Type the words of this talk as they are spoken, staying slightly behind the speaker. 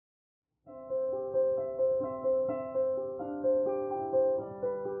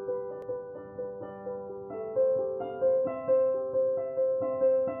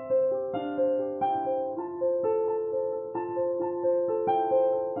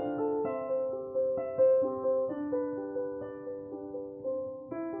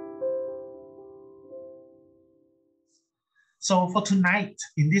So for tonight,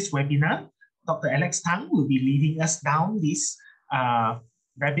 in this webinar, Dr. Alex Tang will be leading us down this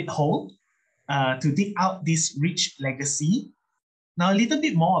rabbit hole to dig out this rich legacy. Now, a little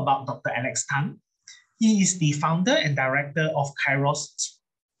bit more about Dr. Alex Tang. He is the founder and director of Kairos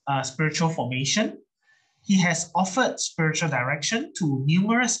Spiritual Formation. He has offered spiritual direction to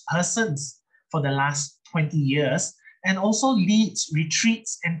numerous persons for the last 20 years and also leads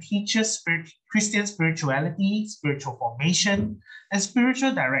retreats and teaches Christian spirituality, spiritual formation, and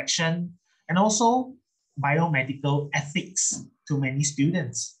spiritual direction, and also biomedical ethics to many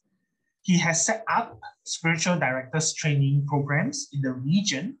students. He has set up spiritual directors training programs in the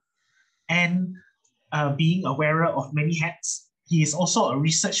region, and being a wearer of many hats, he is also a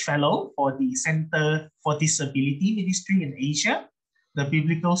research fellow for the Center for Disability Ministry in Asia, the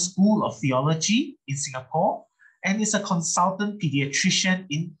Biblical School of Theology in Singapore, and is a consultant pediatrician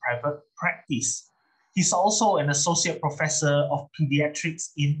in private practice. He's also an associate professor of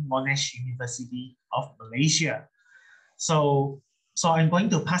paediatrics in Monash University of Malaysia. So I'm going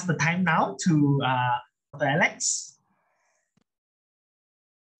to pass the time now to Dr. Alex.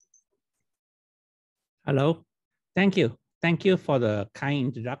 Hello, thank you. Thank you for the kind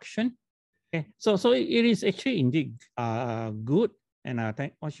introduction. Okay, so it is actually indeed good, and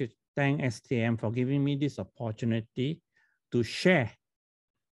I should thank STM for giving me this opportunity to share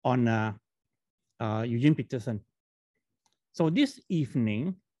on Eugene Peterson. So this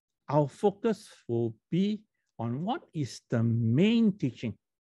evening, our focus will be on what is the main teaching.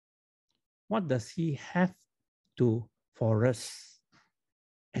 What does he have to for us?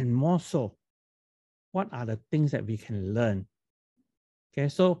 And more so, what are the things that we can learn? Okay,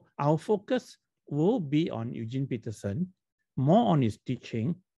 so our focus will be on Eugene Peterson, more on his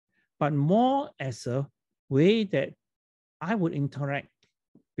teaching, but more as a way that I would interact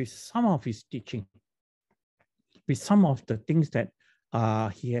with some of his teaching, with some of the things that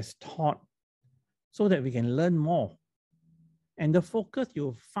he has taught, so that we can learn more. And the focus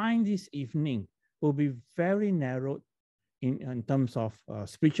you'll find this evening will be very narrowed in terms of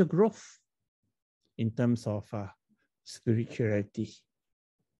spiritual growth, in terms of spirituality.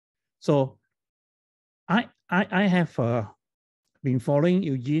 So I have been following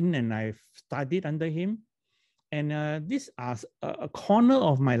Eugene, and I've studied under him. And this is a corner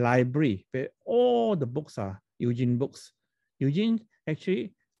of my library where all the books are Eugene books. Eugene,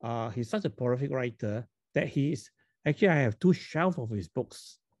 actually, he's such a prolific writer that I have 2 shelves of his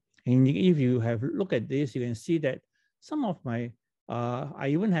books. And if you have look at this, you can see that some of my, I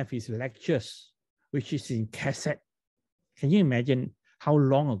even have his lectures, which is in cassette. Can you imagine how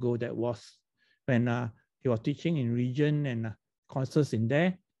long ago that was when he was teaching in region and courses in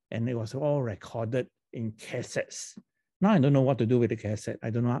there, and it was all recorded in cassettes. Now I don't know what to do with the cassette. I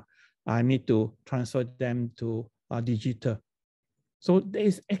don't know. I need to transfer them to digital. So there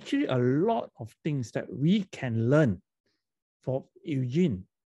is actually a lot of things that we can learn for Eugene.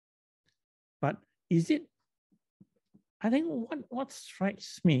 But is it, I think what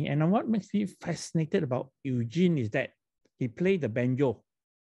strikes me and what makes me fascinated about Eugene is that he played the banjo.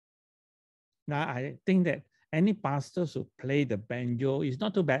 Now, I think that any pastors who play the banjo is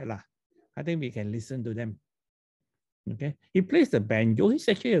not too bad lah. I think we can listen to them. Okay, he plays the banjo. He's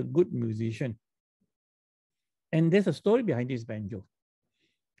actually a good musician. And there's a story behind this banjo.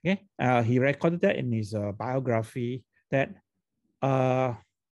 Okay, he recorded that in his biography that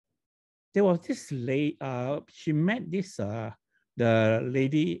there was this lady, she met this, the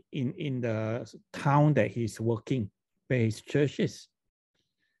lady in the town that he's working, where his church is.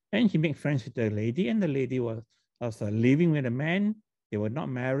 And he made friends with the lady, and the lady was living with a man. They were not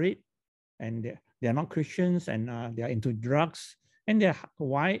married, and they're not Christians, and they're into drugs, and their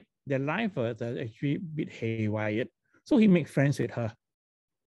life was actually a bit haywire. So he made friends with her.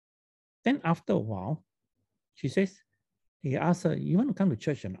 Then after a while, he asked her, "You want to come to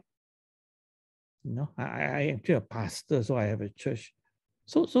church or not?" You know, I am actually a pastor, so I have a church.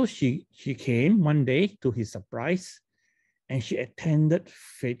 So she came one day, to his surprise, and she attended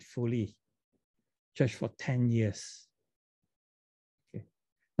faithfully church for 10 years. Okay.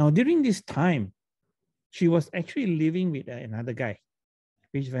 Now, during this time, she was actually living with another guy,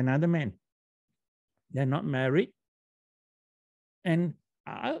 with another man. They're not married. And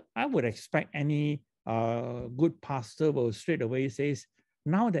I would expect any good pastor will straight away says,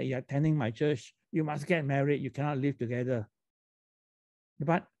 "Now that you're attending my church, you must get married. You cannot live together."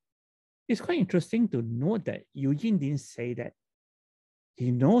 But it's quite interesting to note that Eugene didn't say that.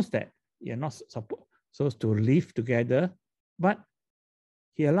 He knows that you're not supposed to live together, but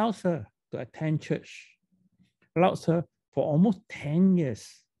he allows her to attend church, allows her for almost 10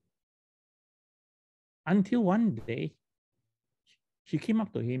 years. Until one day, she came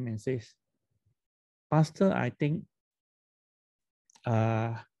up to him and says, Pastor, I think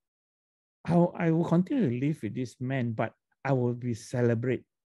I will continue to live with this man, but I will be celebrate.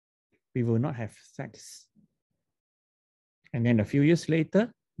 We will not have sex. And then a few years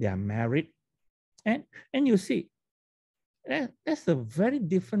later, they are married. And you see, that's a very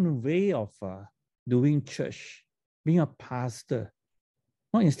different way of doing church, being a pastor.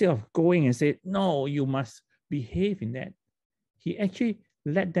 Not instead of going and say, no, you must behave in that. He actually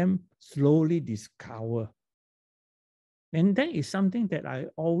let them slowly discover. And that is something that I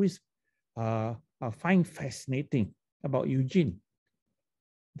always find fascinating about Eugene.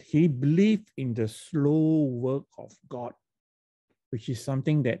 He believed in the slow work of God, which is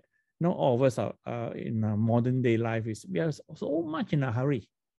something that not all of us are in our modern day life. We are so much in a hurry.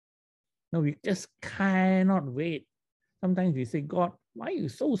 No, we just cannot wait. Sometimes we say, God, why are you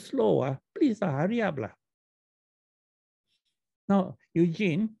so slow? Please hurry up. Now,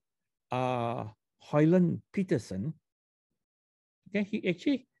 Eugene Peterson,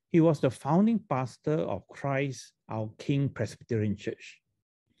 okay, he was the founding pastor of Christ our King Presbyterian Church.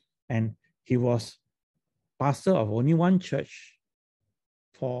 And he was pastor of only one church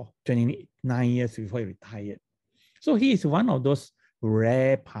for 29 years before he retired. So he is one of those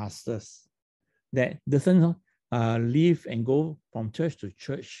rare pastors that doesn't live and go from church to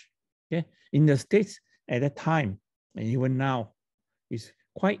church. Okay? In the States at that time, and even now, it's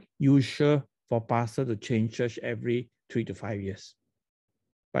quite usual for pastor to change church every 3 to 5 years.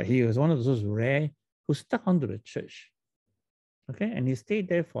 But he was one of those rare who stuck onto the church. Okay, and he stayed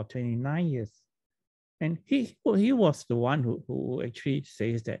there for 29 years. And he was the one who actually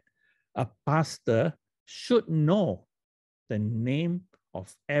says that a pastor should know the name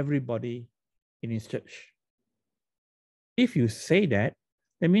of everybody in his church. If you say that,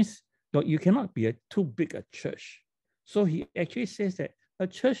 that means you cannot be too big a church. So he actually says that a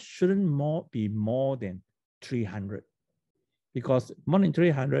church shouldn't be more than 300. Because more than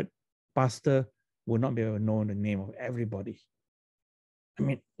 300, pastor will not be able to know the name of everybody. I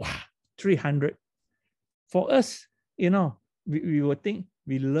mean, wow, 300. For us, we would think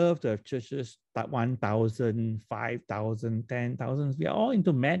we love the churches that 1,000, 5,000, 10,000. We are all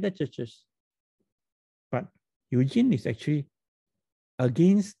into mega churches. But Eugene is actually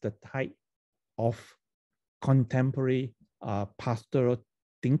against the type of contemporary pastoral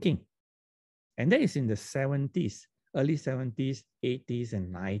thinking. And that is in the 70s, early 70s, 80s,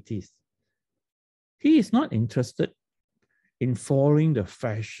 and 90s. He is not interested in following the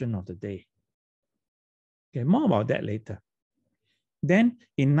fashion of the day. Okay, more about that later. Then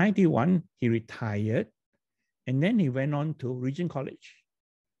in 91, he retired, and then he went on to Regent College,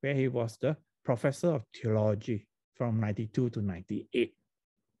 where he was the professor of theology from 92 to 98.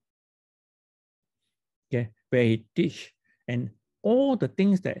 Okay, where he teach, and all the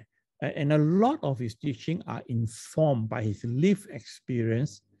things that, and a lot of his teaching are informed by his lived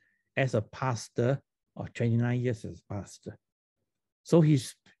experience as a pastor of 29 years as a pastor. So he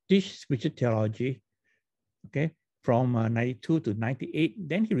teach spiritual theology, okay, from 92 to 98.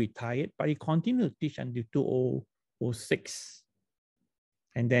 Then he retired, but he continued to teach until 2006.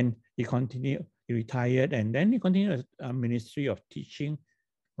 And then he retired, and then he continued a ministry of teaching,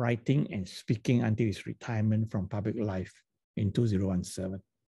 writing, and speaking until his retirement from public life in 2017.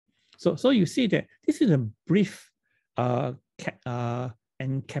 So you see that this is a brief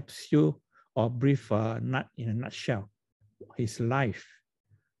encapsule or brief in a nutshell, his life,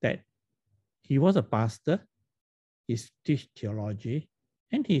 that he was a pastor, he teach theology,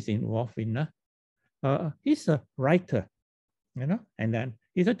 and he's involved in he's a writer, and then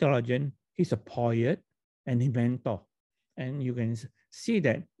he's a theologian, he's a poet, and he mentor. And you can see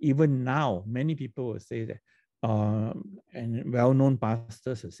that even now, many people will say that, and well-known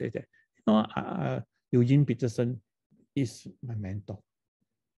pastors will say that, Eugene Peterson is my mentor.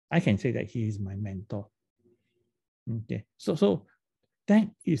 I can say that he is my mentor. Okay, so that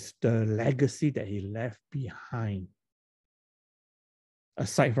is the legacy that he left behind.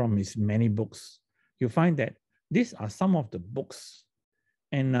 Aside from his many books, you find that these are some of the books,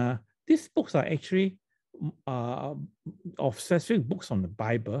 and these books are actually of specific books on the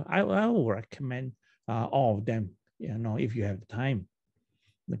Bible. I will recommend all of them, if you have the time.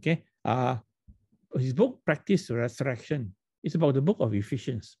 Okay, his book Practice Resurrection is about the book of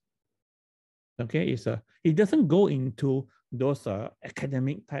Ephesians. Okay, it doesn't go into those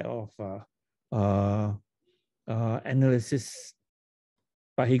academic type of analysis,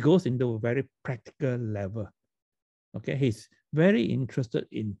 but he goes into a very practical level. Okay, he's very interested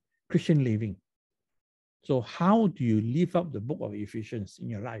in Christian living. So how do you live up the book of Ephesians in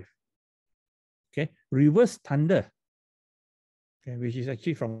your life? Okay, reverse thunder. okay, which is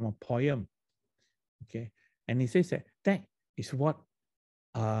actually from a poem. Okay, and he says that that is what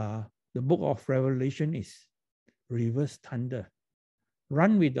the book of Revelation is. Reverse thunder.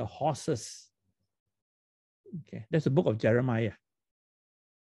 Run with the horses. Okay, that's the book of Jeremiah.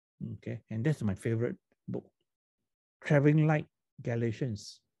 Okay, and that's my favorite book. Traveling Light,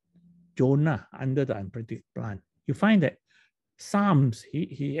 Galatians. Jonah, under the unpredicted plan. You find that Psalms,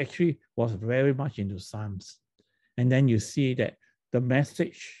 he actually was very much into Psalms. And then you see that the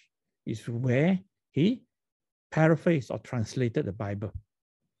message is where he paraphrased or translated the Bible.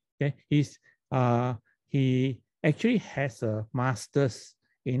 Okay, he actually has a master's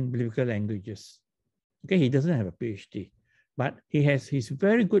in biblical languages. Okay, he doesn't have a PhD, but he's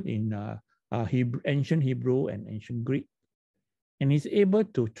very good in ancient Hebrew and ancient Greek, and he's able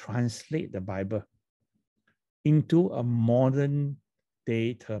to translate the Bible into a modern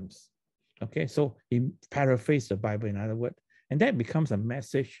day terms. Okay, so he paraphrased the Bible, in other words, and that becomes a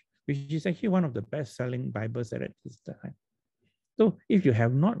message, which is actually one of the best-selling Bibles at this time. So if you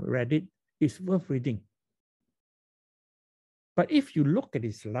have not read it, it's worth reading. But if you look at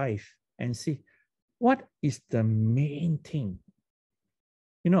his life and see what is the main thing,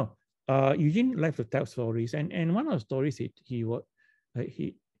 you know, Eugene likes to tell stories, and one of the stories he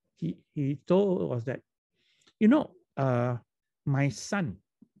told was that, you know, my son,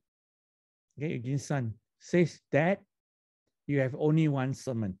 okay, Eugene's son, says, Dad, you have only one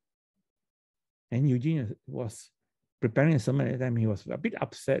sermon. And Eugene was preparing a sermon at the time. He was a bit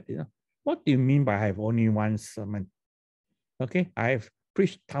upset, you know. What do you mean by I have only one sermon? Okay, I have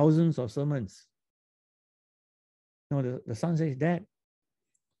preached thousands of sermons. No, the son says, Dad,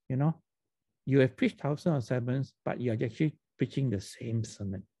 you know, you have preached thousands of sermons, but you are actually preaching the same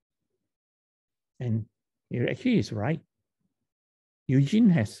sermon. And it actually is right. Eugene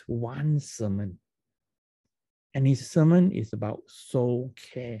has one sermon, and his sermon is about soul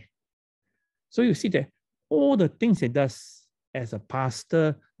care. So you see that all the things he does as a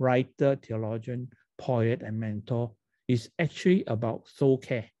pastor, writer, theologian, poet, and mentor is actually about soul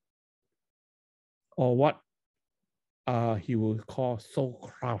care, or what he will call soul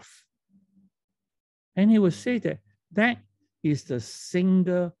craft. And he will say that that is the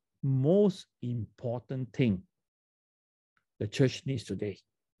single most important thing the church needs today,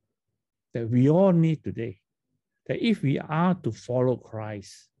 that we all need today, that if we are to follow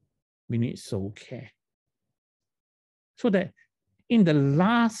Christ, we need soul care. So that in the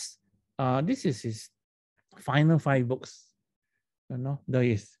last, this is his final 5 books, you know, there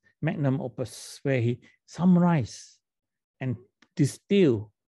is magnum opus where he summarized and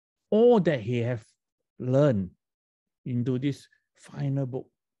distill all that he have learned into this final book,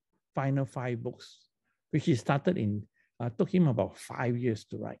 final 5 books, which he started in, took him about 5 years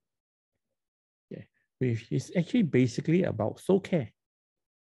to write. Yeah, which is actually basically about soul care.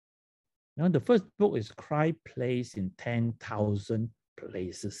 Now, the first book is Christ Placed in 10,000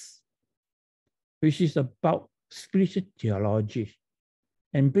 Places, which is about spiritual theology.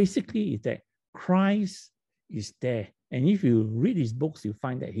 And basically, is that Christ is there. And if you read his books, you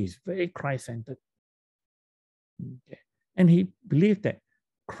find that he's very Christ-centered. Okay. And he believed that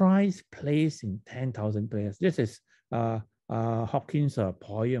Christ placed in 10,000 places. This is Hawkins'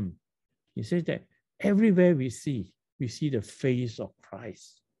 poem. He says that everywhere we see the face of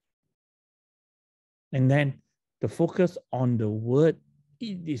Christ. And then the focus on the word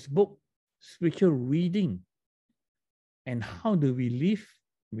in this book, spiritual reading. And how do we live?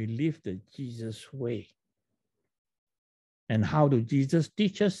 We live the Jesus way. And how do Jesus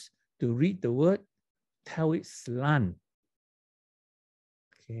teach us to read the word? Tell it slant.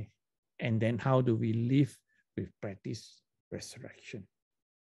 Okay. And then how do we live with practice resurrection?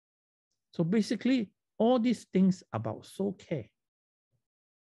 So basically, all these things about soul care.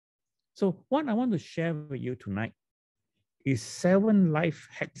 So what I want to share with you tonight is 7 life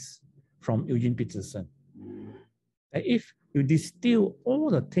hacks from Eugene Peterson. That if you distill all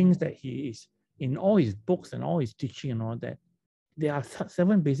the things that he is in all his books and all his teaching and all that, there are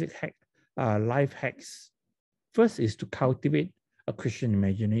 7 basic life hacks. First is to cultivate a Christian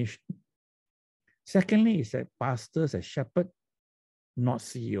imagination. Secondly is that pastors and shepherds, not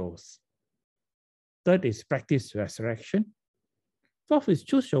CEOs. Third is practice resurrection. Fourth is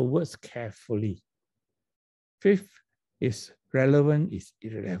choose your words carefully. Fifth is relevant is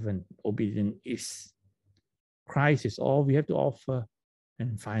irrelevant, obedient is. Christ is all we have to offer.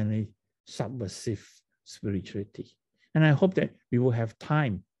 And finally, subversive spirituality. And I hope that we will have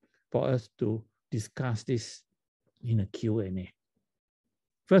time for us to discuss this in a Q&A.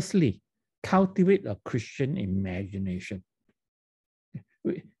 Firstly, cultivate a Christian imagination.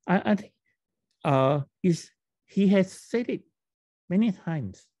 I think he has said it many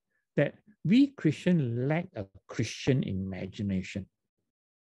times that we Christians lack a Christian imagination.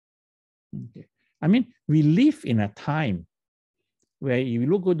 Okay. I mean, we live in a time where you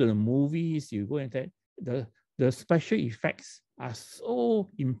look at the movies, you go and say the special effects are so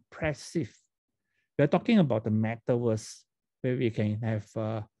impressive. We're talking about the metaverse, where we can have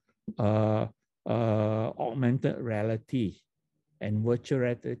augmented reality and virtual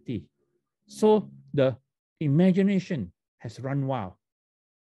reality. So the imagination has run wild.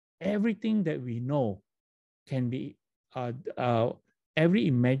 Everything that we know can be, every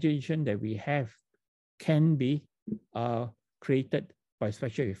imagination that we have can be created by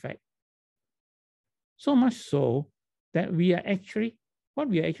special effect. So much so that we are actually, what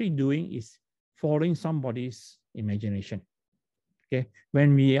we are actually doing is following somebody's imagination. Okay,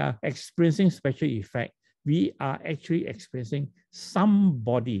 when we are experiencing special effect, we are actually experiencing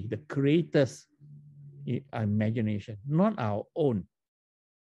somebody, the creator's imagination, not our own.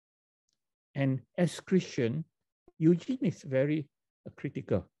 And as Christian, Eugene is very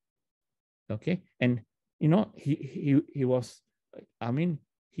critical. Okay, and you know, he was, I mean,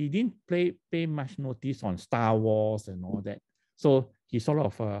 he didn't pay much notice on Star Wars and all that. So he sort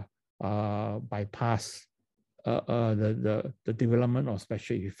of bypassed the development of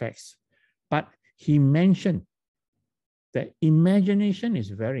special effects. But he mentioned that imagination is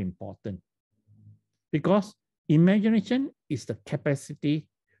very important, because imagination is the capacity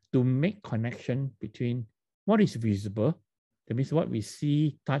to make connection between what is visible, that means what we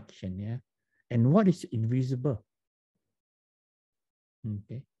see, touch, and hear, and what is invisible.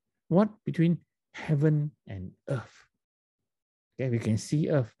 Okay, what between heaven and earth. Okay, we can see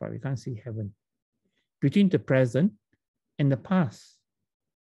earth, but we can't see heaven. Between the present and the past.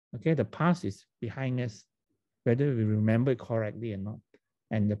 Okay, the past is behind us, whether we remember it correctly or not,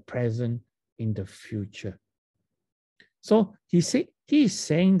 and the present in the future. So he is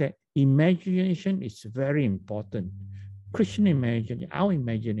saying that imagination is very important. Christian imagination, our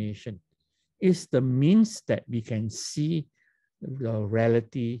imagination, is the means that we can see the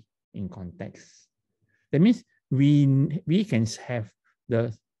reality in context. That means we can have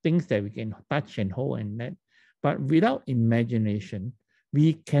the things that we can touch and hold and that, but without imagination,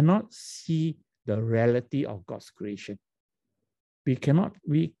 we cannot see the reality of God's creation.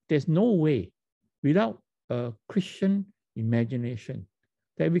 There's no way without a Christian imagination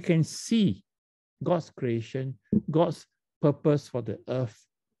that we can see God's creation, God's purpose for the earth,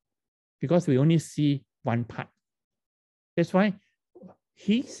 because we only see one part. That's why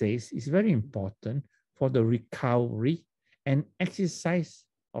he says it's very important for the recovery and exercise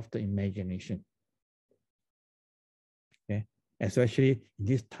of the imagination. Okay, especially in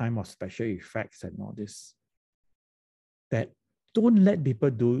this time of special effects and all this. That don't let people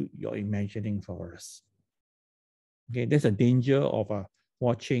do your imagining for us. Okay, there's a danger of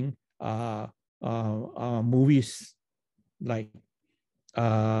watching movies like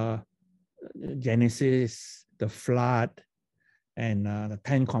Genesis, the flood, and the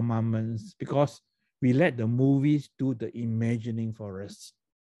 10 Commandments, because we let the movies do the imagining for us.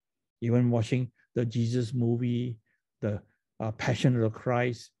 Even watching the Jesus movie, the Passion of the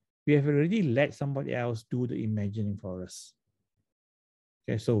Christ, we have already let somebody else do the imagining for us.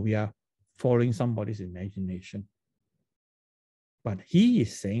 Okay, so we are following somebody's imagination. But he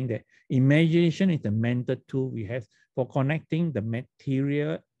is saying that imagination is the mental tool we have for connecting the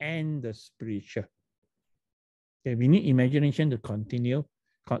material and the spiritual. Okay, we need imagination to continue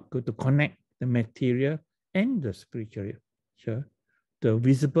to connect the material and the spiritual, sure, the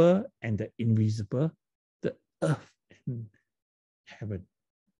visible and the invisible, the earth and heaven.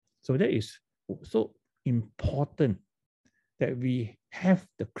 So that is so important that we have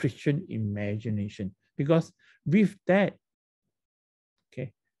the Christian imagination, because with that,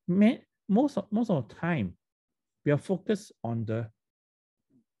 okay, most of the time we are focused on the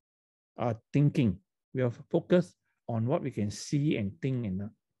thinking. We are focused on what we can see and think,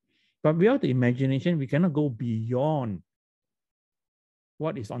 but without the imagination, we cannot go beyond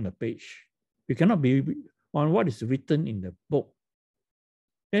what is on the page. We cannot be on what is written in the book.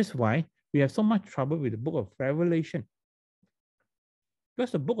 That's why we have so much trouble with the book of Revelation.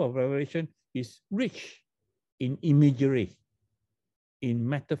 Because the book of Revelation is rich in imagery, in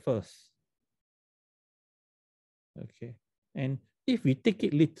metaphors. Okay, and if we take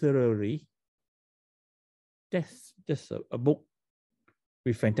it literally, that's just a book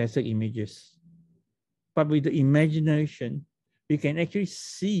with fantastic images. But with the imagination, we can actually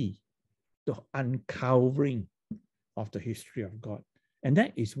see the uncovering of the history of God. And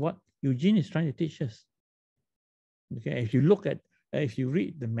that is what Eugene is trying to teach us. Okay, if you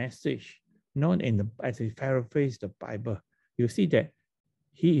read the message, as I paraphrase the Bible, you see that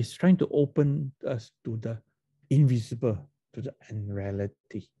he is trying to open us to the invisible, to the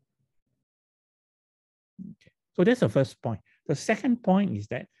unreality. Okay. So that's the first point. The second point is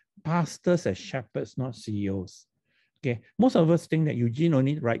that pastors are shepherds, not CEOs. Okay. Most of us think that Eugene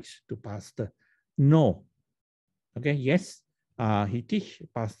only writes to pastor. No. Okay. Yes, he teaches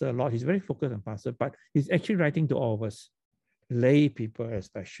pastor a lot. He's very focused on pastor, but he's actually writing to all of us, lay people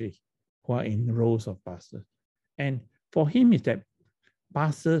especially, who are in roles of pastors. And for him is that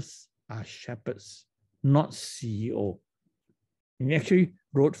pastors are shepherds, not CEO. He actually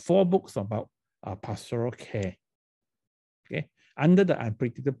wrote 4 books about pastoral care. Okay, under the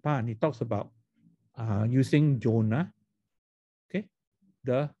unpredictable part, he talks about using Jonah. Okay,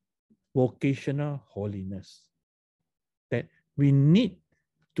 the vocational holiness, that we need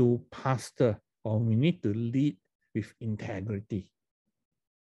to pastor, or we need to lead with integrity.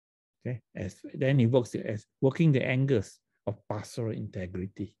 Okay, then he works as working the angles of pastoral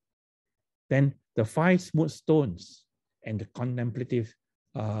integrity. Then the 5 smooth stones and the contemplative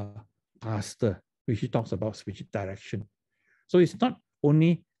pastor, which he talks about spiritual direction. So it's not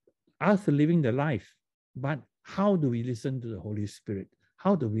only us living the life, but how do we listen to the Holy Spirit?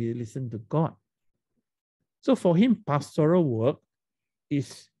 How do we listen to God? So for him, pastoral work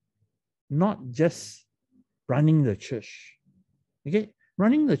is not just running the church. Okay,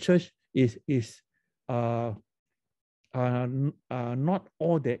 running the church is not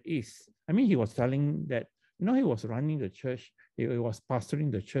all there is. I mean, he was telling that, you know, he was running the church, he was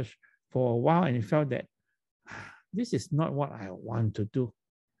pastoring the church for a while, and he felt that this is not what I want to do.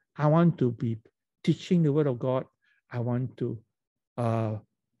 I want to be teaching the word of God. I want to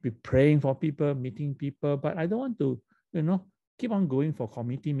be praying for people, meeting people, but I don't want to, you know, keep on going for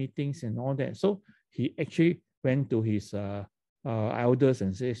committee meetings and all that. So he actually went to his elders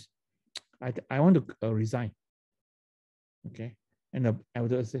and says, I want to resign. Okay. And the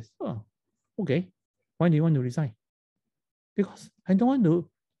elder says, oh, okay. Why do you want to resign? Because I don't want to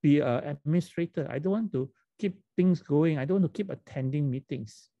be an administrator. I don't want to keep things going. I don't want to keep attending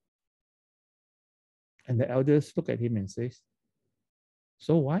meetings. And the elders look at him and says,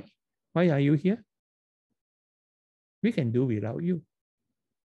 so why? Why are you here? We can do without you.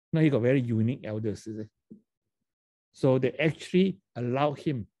 Now he got very unique elders, is it? So they actually allow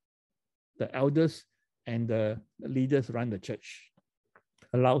him, the elders and the leaders run the church,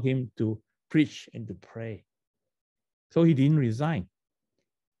 allow him to preach and to pray. So he didn't resign.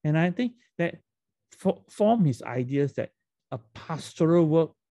 And I think that form his ideas that a pastoral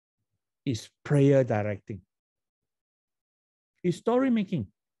work is prayer directing. It's story making.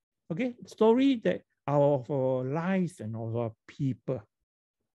 Okay, story that are of our lives and of our people,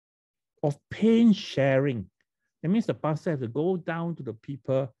 of pain sharing. That means the pastor has to go down to the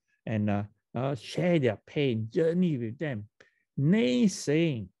people and share their pain, journey with them.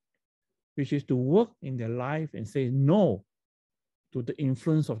 Naysaying, which is to work in their life and say no to the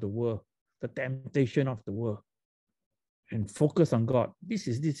influence of the world, the temptation of the world, and focus on God. This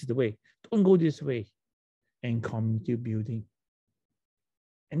is the way. Don't go this way. And community building.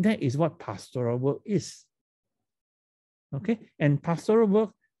 And that is what pastoral work is. Okay? And pastoral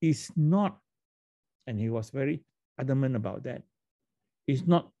work is not, and he was very adamant about that, it's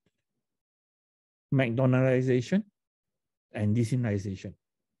not McDonaldization and decentralization.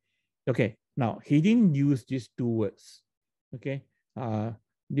 Okay, now he didn't use these 2 words. Okay,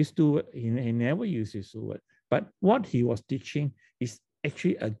 these 2, he never used these 2 words. But what he was teaching is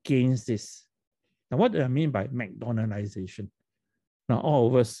actually against this. Now, what do I mean by McDonaldization? Now, all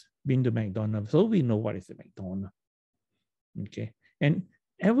of us been to McDonald's, so we know what is a McDonald's. Okay, and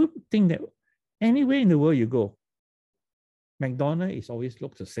everything that anywhere in the world you go, McDonald's is always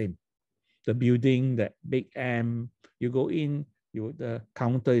looks the same. The building, that big amp, you go in, the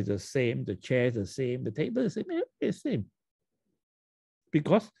counter is the same, the chair is the same, the table is the same, it's the same.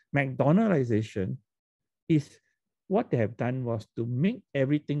 Because McDonaldization is what they have done was to make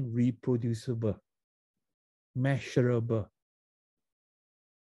everything reproducible, measurable.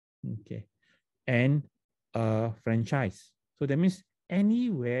 Okay, and franchise. So that means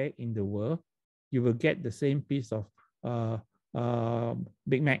anywhere in the world, you will get the same piece of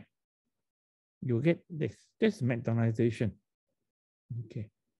Big Mac. You will get this. That's McDonaldization. Okay,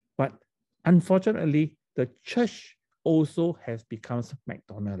 but unfortunately, the church also has become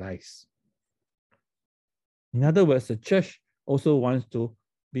McDonaldized. In other words, the church also wants to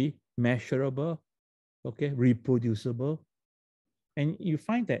be measurable, okay, reproducible. And you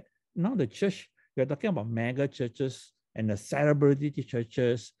find that now the church, we're talking about mega churches and the celebrity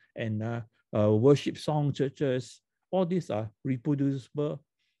churches and worship song churches. All these are reproducible,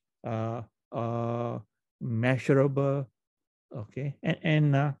 measurable, Okay,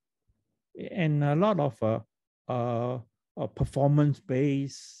 and a lot of performance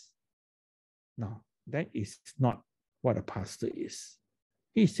based. No, that is not what a pastor is.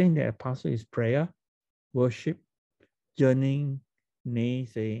 He's saying that a pastor is prayer, worship, journeying,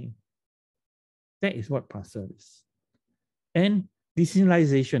 naysaying. That is what pastor is. And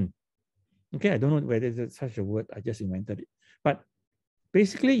decentralization. Okay, I don't know whether there's such a word. I just invented it. But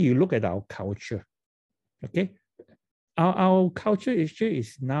basically, you look at our culture. Okay, our culture actually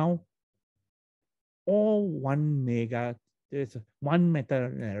is now all there's one meta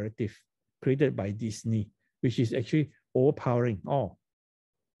narrative created by Disney, which is actually overpowering all.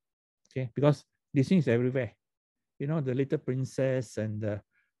 Okay, because Disney is everywhere. You know, the Little Princess and the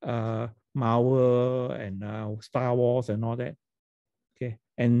Marvel and Star Wars and all that. Okay,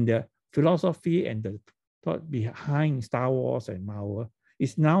 and the philosophy and the thought behind Star Wars and Marvel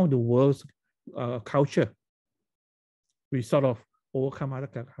is now the world's culture. We sort of overcome other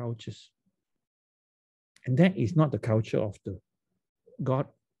cultures. And that is not the culture of the God.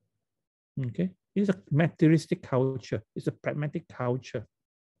 Okay, it's a materialistic culture. It's a pragmatic culture.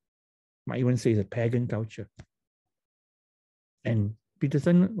 Might even say it's a pagan culture. And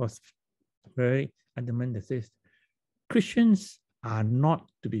Peterson was very adamant that says Christians are not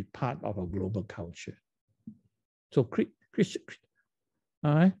to be part of a global culture. So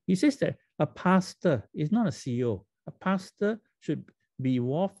he says that a pastor is not a CEO. A pastor should be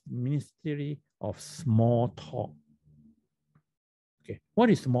involved in the ministry of small talk. Okay, what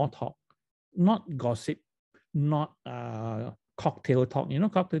is small talk? Not gossip, not cocktail talk. You know,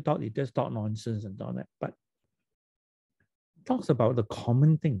 cocktail talk, it just talk nonsense and all that, but talks about the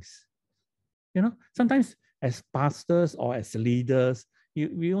common things. You know, sometimes as pastors or as leaders,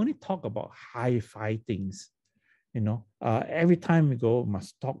 we only talk about high-fi things. You know, every time we go,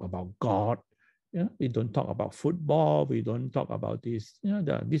 must talk about God. You know, we don't talk about football. We don't talk about this. You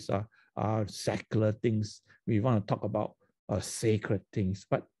know, these are secular things. We want to talk about sacred things.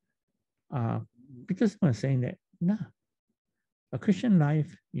 But because I'm saying that, nah, a Christian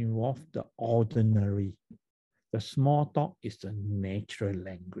life involves the ordinary. The small talk is the natural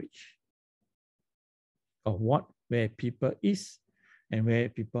language of where people is and where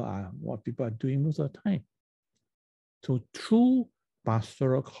people are, what people are doing most of the time. So true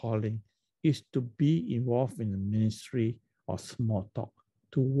pastoral calling is to be involved in the ministry of small talk,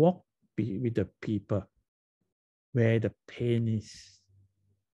 to walk with the people where the pain is.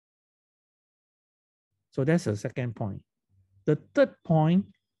 So that's the second point. The third point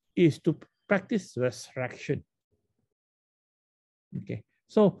is to practice resurrection. Okay,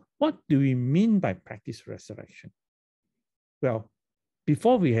 so what do we mean by practice resurrection? Well,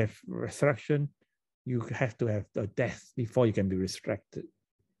 before we have resurrection, you have to have the death before you can be resurrected.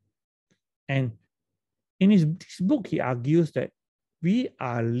 And in his book, he argues that we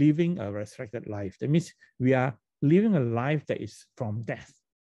are living a resurrected life. That means we are living a life that is from death.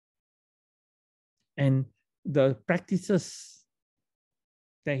 And the practices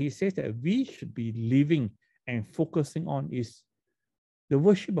that he says that we should be living and focusing on is the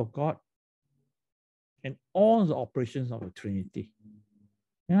worship of God and all the operations of the Trinity.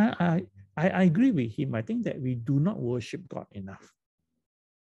 And I agree with him. I think that we do not worship God enough.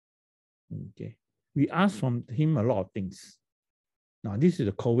 Okay, we ask from him a lot of things. Now, this is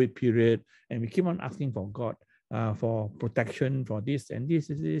the COVID period, and we keep on asking for God for protection, for this and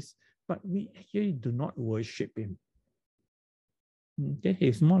this, but we actually do not worship him. Okay,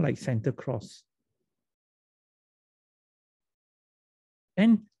 it's more like Santa Claus.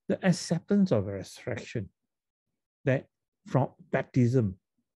 And the acceptance of resurrection, that from baptism,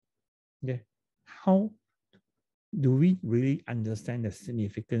 okay, how do we really understand the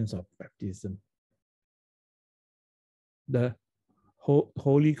significance of baptism? The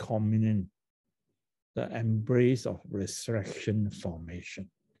Holy Communion, the embrace of resurrection formation.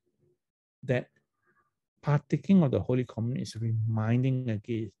 That partaking of the Holy Communion is reminding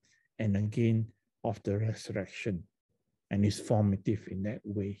again and again of the resurrection, and is formative in that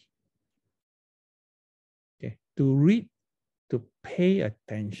way. Okay, to read, to pay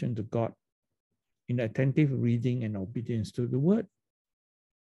attention to God in attentive reading and obedience to the word,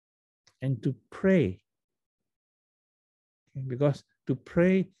 and to pray. Okay, because to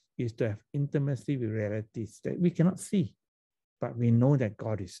pray is to have intimacy with realities that we cannot see, but we know that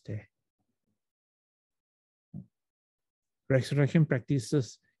God is there. Resurrection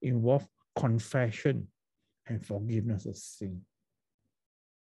practices involve confession and forgiveness of sin.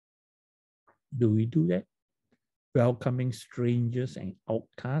 Do we do that? Welcoming strangers and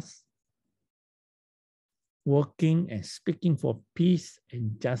outcasts, working and speaking for peace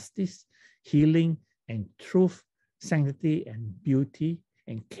and justice, healing and truth, sanctity and beauty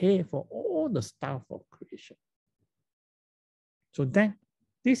and care for all the stuff of creation. So then,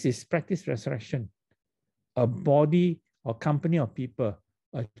 this is practice resurrection. A body or company of people,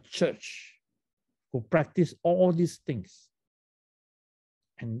 a church who practice all these things.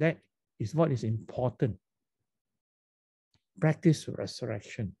 And that is what is important. Practice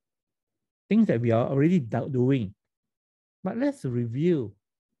resurrection. Things that we are already doing. But let's review.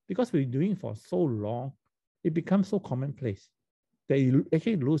 Because we're doing it for so long, it becomes so commonplace that it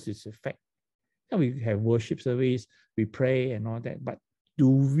actually loses its effect. We have worship service, we pray and all that, but do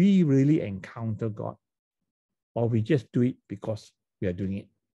we really encounter God? Or we just do it because we are doing it?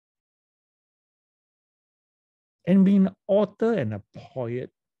 And being an author and a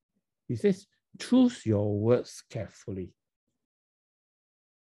poet, he says, choose your words carefully.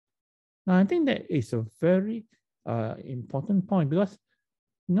 Now, I think that is a very important point because,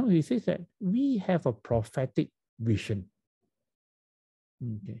 he says that we have a prophetic vision.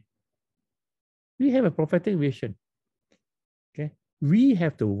 Okay. We have a prophetic vision. Okay. We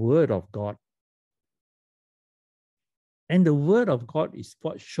have the word of God. And the word of God is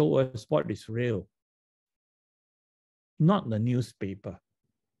what shows us what is real, not the newspaper.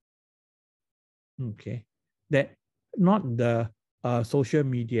 Okay. That not the social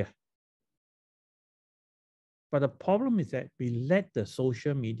media. But the problem is that we let the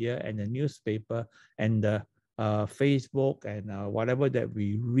social media and the newspaper and the Facebook and whatever that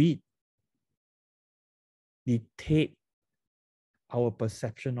we read dictate our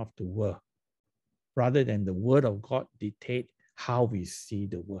perception of the world, rather than the word of God dictate how we see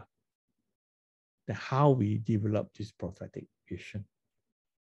the world, how we develop this prophetic vision.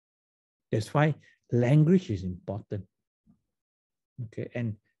 That's why language is important. Okay,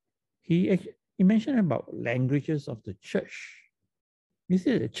 and he mentioned about languages of the church. You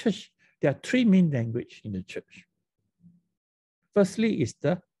see, the church, there are three main languages in the church. Firstly is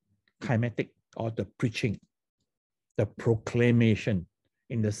the climatic or the preaching, the proclamation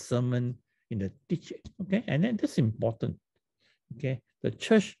in the sermon, in the teaching. Okay, and then that's important. Okay, the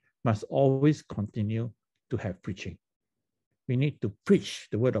church must always continue to have preaching. We need to preach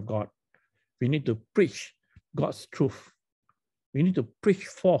the word of God. We need to preach God's truth. We need to preach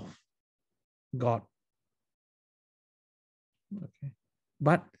forth God. Okay.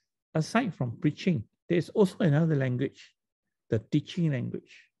 But aside from preaching, there is also another language, the teaching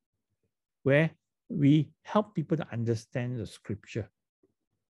language, where we help people to understand the scripture,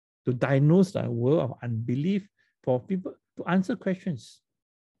 to diagnose the world of unbelief, for people to answer questions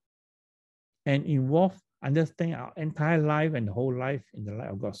and involve understanding our entire life and the whole life in the light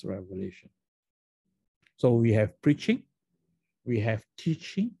of God's revelation. So we have preaching, we have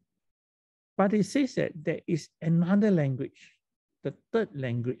teaching, but it says that there is another language, the third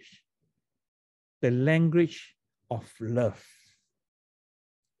language, the language of love.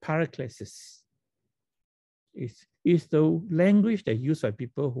 Paraclesis is the language that used by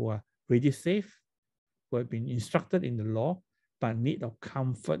people who are already saved, who have been instructed in the law, but need of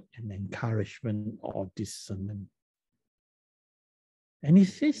comfort and encouragement or discernment. And he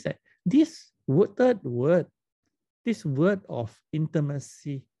says that this third word, this word of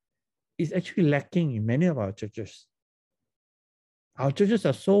intimacy, is actually lacking in many of our churches. Our churches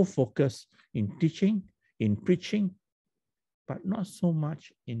are so focused in teaching, in preaching, but not so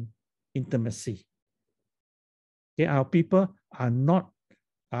much in intimacy. Okay, our people are not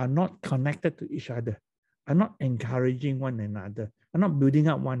connected to each other, are not encouraging one another, are not building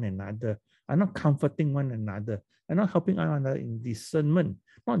up one another, are not comforting one another, are not helping one another in discernment,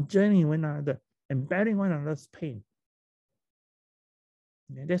 not journeying one another and bearing one another's pain.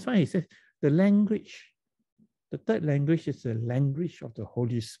 And that's why he says the language, the third language is the language of the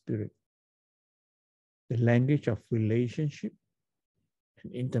Holy Spirit, the language of relationship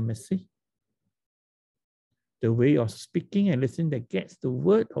and intimacy, the way of speaking and listening that gets the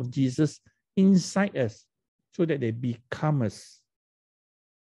word of Jesus inside us so that they become us.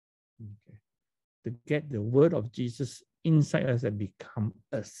 Okay. To get the word of Jesus inside us and become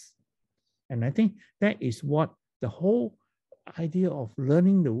us. And I think that is what the whole idea of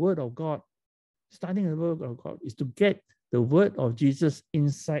learning the word of God, studying the word of God, is to get the word of Jesus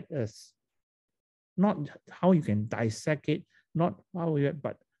inside us. Not how you can dissect it, not how we,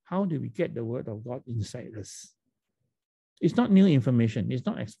 but how do we get the word of God inside us? It's not new information. It's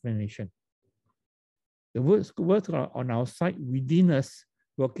not explanation. The words are on our side, within us,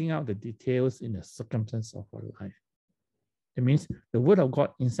 working out the details in the circumstance of our life. It means the word of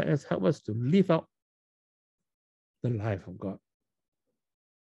God inside us helps us to live out the life of God.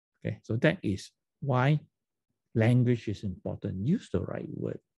 Okay, so that is why language is important. Use the right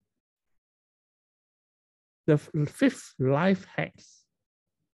word. The fifth life hacks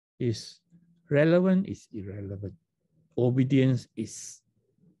is relevant is irrelevant. Obedience is.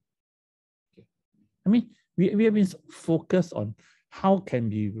 Okay. I mean, we have been focused on how can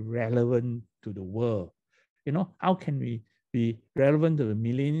be relevant to the world. You know, how can we be relevant to the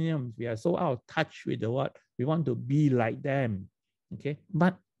millennium? We are so out of touch with the what? We want to be like them. Okay.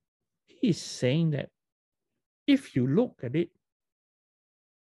 But he's saying that if you look at it,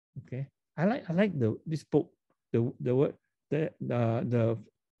 okay, I like this book, the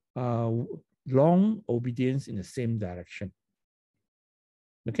long obedience in the same direction.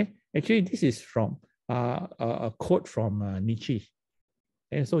 Okay, actually, this is from a quote from Nietzsche,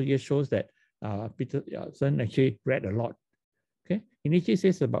 and so it shows that Peterson actually read a lot. Okay, and Nietzsche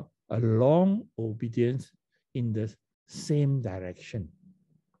says about a long obedience in the same direction,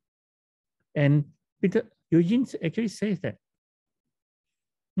 and Eugene actually says that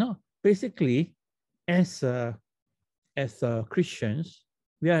no, basically, as Christians,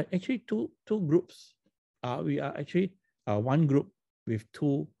 we are actually two groups. We are actually one group with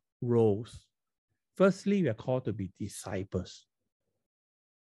two roles. Firstly, we are called to be disciples.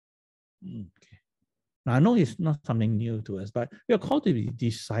 Okay. Now, I know it's not something new to us, but we are called to be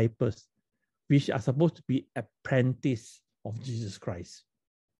disciples, which are supposed to be apprentices of Jesus Christ.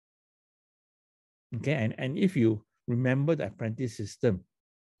 Okay, and if you remember the apprentice system,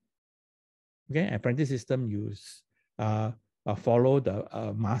 okay, apprentice system, you follow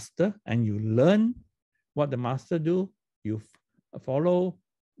the master and you learn what the master do. You follow,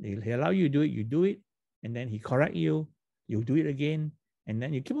 he allow you to do it, you do it, and then he correct you, you do it again, and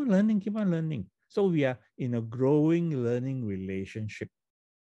then you keep on learning, keep on learning. So we are in a growing learning relationship.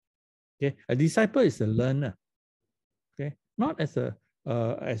 Okay, a disciple is a learner. Okay, not as a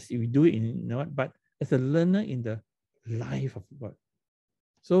as we do it in but as a learner in the life of God.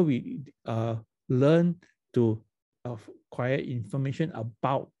 So we learn to acquire information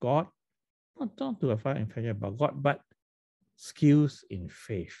about God, not to acquire information about God, but skills in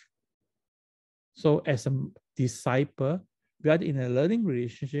faith. So as a disciple, we are in a learning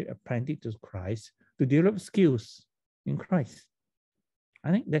relationship, apprentice to Christ, to develop skills in Christ.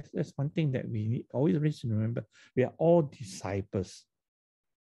 I think that's one thing that we always need to remember. We are all disciples.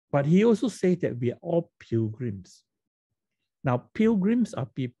 But he also says that we are all pilgrims. Now, pilgrims are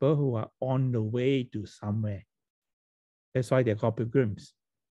people who are on the way to somewhere. That's why they're called pilgrims.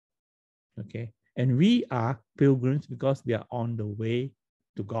 Okay. And we are pilgrims because we are on the way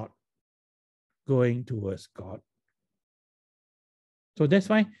to God, going towards God. So that's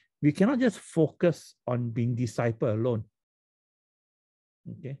why we cannot just focus on being disciple alone.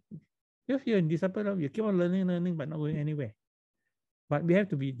 Okay. If you're a disciple, you keep on learning, but not going anywhere. But we have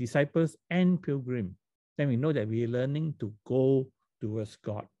to be disciples and pilgrim. Then we know that we're learning to go towards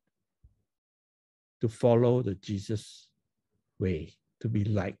God, to follow the Jesus way, to be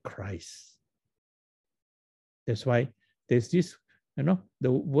like Christ. That's why there's this,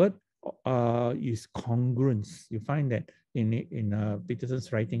 the word is congruence. You find that in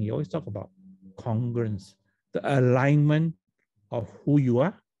Peterson's writing, he always talk about congruence, the alignment of who you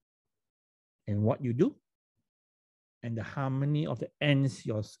are and what you do, and the harmony of the ends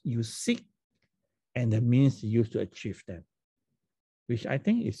you seek and the means you use to achieve them, which I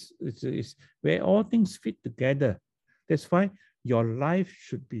think is where all things fit together. That's why your life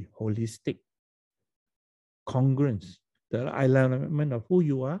should be holistic, congruence, the alignment of who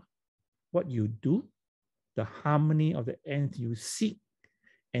you are, what you do, the harmony of the ends you seek,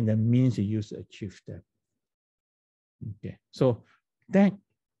 and the means you use to achieve them. Okay, so that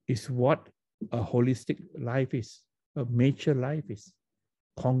is what a holistic life is, a mature life is,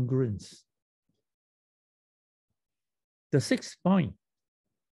 congruence. The sixth point,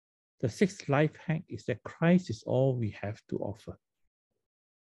 the sixth life hack is that Christ is all we have to offer.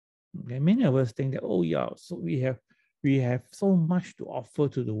 Okay, many of us think that, oh yeah, so we have so much to offer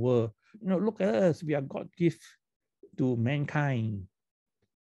to the world. Look at us, we are God gift to mankind.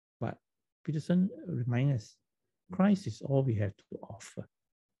 But Peterson reminds us, Christ is all we have to offer.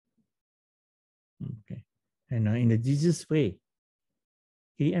 Okay, and in the Jesus way,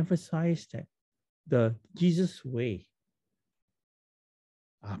 he emphasized that the Jesus way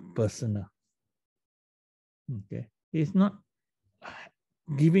are personal. Okay, it's not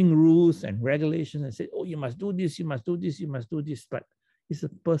giving rules and regulations and say, oh, you must do this, you must do this, you must do this, but it's a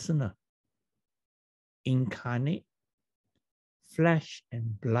personal, incarnate, flesh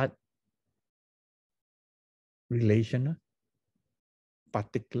and blood, relational,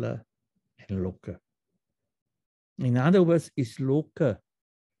 particular, and local. In other words, it's local,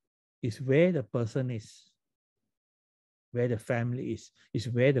 it's where the person is, where the family is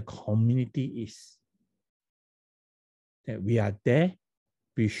where the community is. that we are there,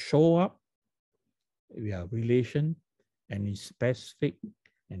 we show up, we are relation, and it's specific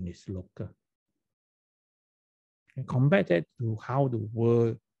and it's local. And compare that to how the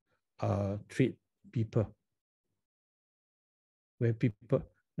world treat people, where people,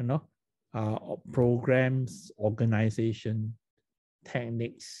 programs, organization,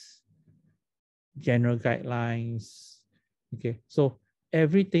 techniques, general guidelines. Okay, so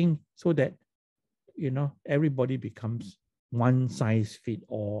everything so that everybody becomes one size fit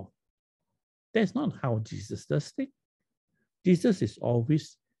all. That's not how Jesus does it. Jesus is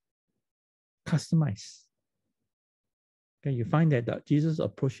always customized. Okay, you find that Jesus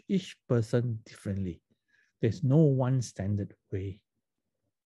approached each person differently. There's no one standard way.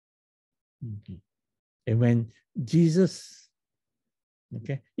 And when Jesus,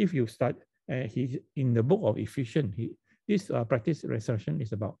 okay, if you start, he in the book of Ephesians, this practice resurrection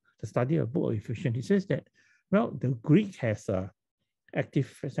is about the study of book of Ephesians. He says that, well, the Greek has a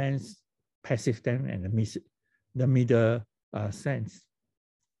active sense, passive tense, and the middle sense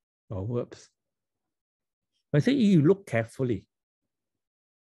or verbs. But say you look carefully,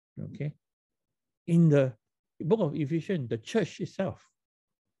 okay, in the book of Ephesians, the church itself,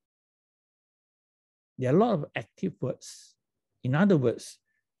 there are a lot of active words. In other words,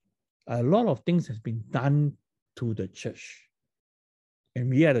 a lot of things has been done to the church, and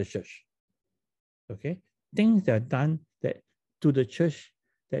we are the church. Okay, things that are done to the church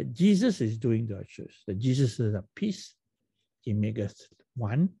that Jesus is doing to our church. That Jesus is a peace. He made us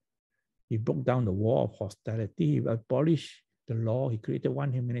one. He broke down the wall of hostility. He abolished the law. He created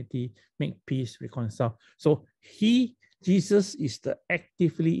one humanity, make peace, reconcile. So Jesus is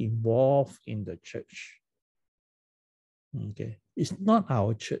actively involved in the church. Okay, it's not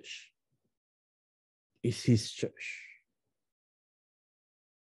our church. It's his church.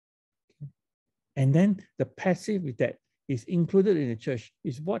 And then the passive that is included in the church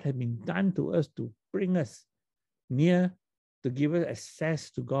is what has been done to us to bring us near, to give us access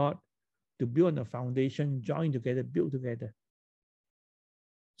to God, to build on the foundation, join together, build together.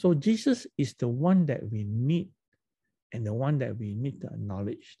 So Jesus is the one that we need, and the one that we need to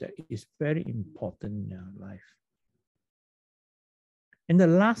acknowledge that is very important in our life. And the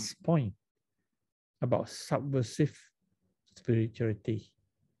last point about subversive spirituality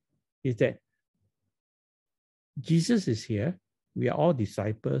is that Jesus is here. We are all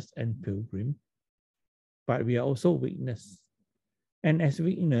disciples and pilgrims, but we are also witness. And as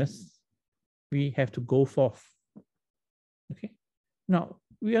witness, we have to go forth. Okay. Now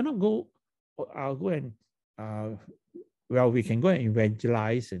we are not I'll go and we can go and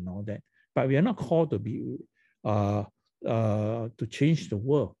evangelize and all that, but we are not called to be to change the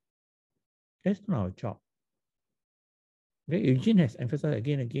world. That's not our job. Okay? Eugene has emphasized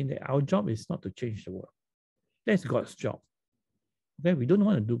again and again that our job is not to change the world. That's God's job. Okay? We don't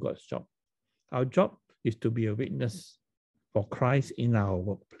want to do God's job. Our job is to be a witness for Christ in our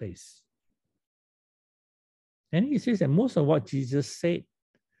workplace. And he says that most of what Jesus said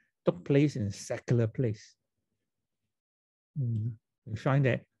took place in a secular place. You find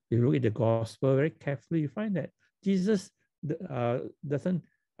that if you look at the gospel very carefully, you find that Jesus doesn't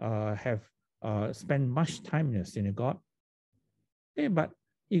have spend much time in the synagogue. Okay, but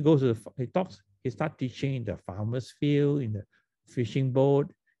he goes to he starts teaching in the farmer's field, in the fishing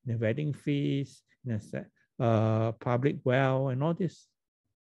boat, in the wedding feast, in the public well, and all this.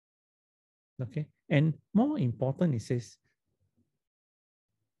 Okay, and more important, he says,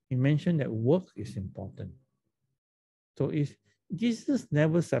 he mentioned that work is important. So if Jesus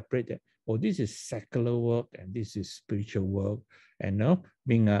never separated, this is secular work and this is spiritual work, and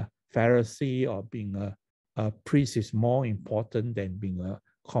being a Pharisee or being a priest is more important than being a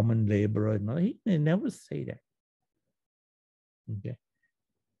common laborer. No, he never say that. Okay.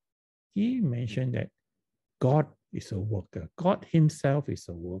 He mentioned that God is a worker. God himself is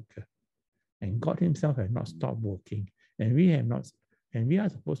a worker. And God himself has not stopped working. And we have not, and we are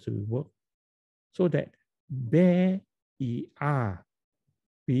supposed to work so that where we are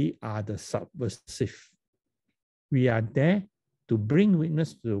the subversive. We are there to bring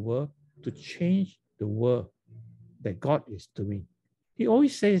witness to the world, to change the world that God is doing. He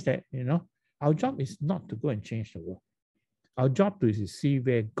always says that, our job is not to go and change the world. Our job is to see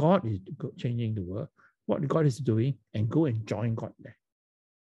where God is changing the world, what God is doing, and go and join God there.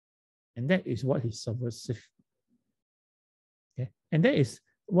 And that is what is subversive. Okay? And that is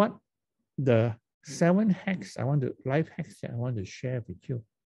what the 7 life hacks that I want to share with you.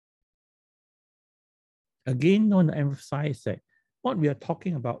 Again, I want to emphasize that what we are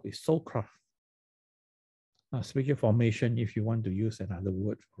talking about is soulcraft, spiritual formation, if you want to use another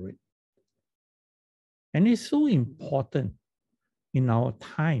word for it. And it's so important in our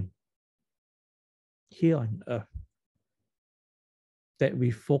time here on earth that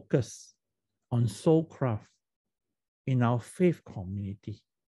we focus on soulcraft in our faith community,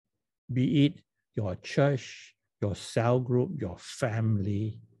 be it your church, your cell group, your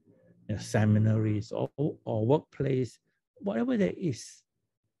family, your seminaries, or workplace, whatever there is.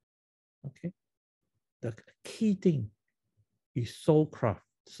 Okay, the key thing is soulcraft,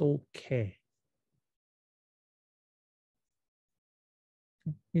 soul care.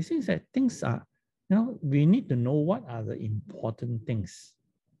 It seems that things are, we need to know what are the important things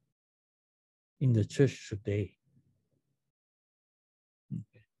in the church today.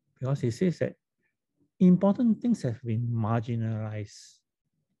 Okay. Because it says that important things have been marginalized.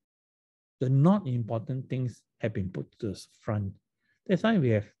 The not important things have been put to the front. That's why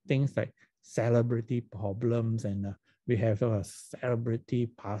we have things like celebrity problems, and we have celebrity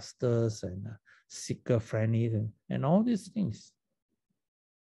pastors and seeker friendlies and all these things.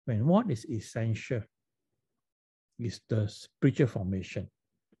 When what is essential is the spiritual formation,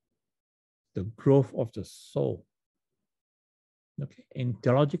 the growth of the soul. Okay, in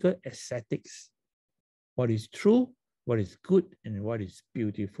theological aesthetics, what is true, what is good, and what is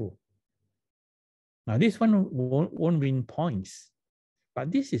beautiful. Now, this one won't win points,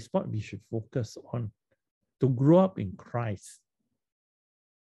 but this is what we should focus on to grow up in Christ.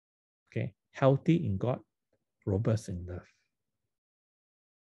 Okay, healthy in God, robust in love.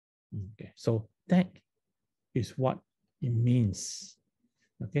 Okay, so that is what it means.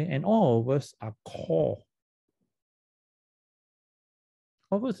 Okay, and all of us are called.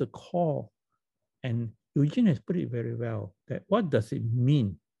 All of us are called, and Eugene has put it very well, that what does it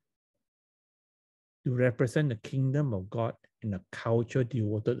mean to represent the kingdom of God in a culture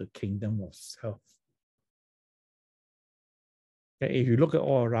devoted to the kingdom of self? Okay, if you look at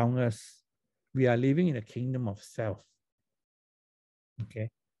all around us, we are living in a kingdom of self. Okay,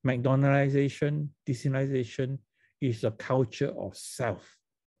 McDonaldization, Disneyization is a culture of self.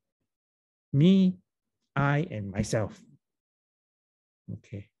 Me, I, and myself.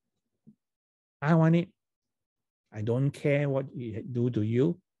 Okay, I want it. I don't care what it do to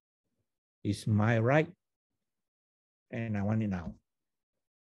you. It's my right, and I want it now.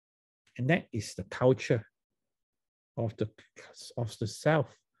 And that is the culture of the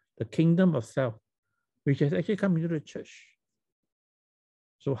self, the kingdom of self, which has actually come into the church.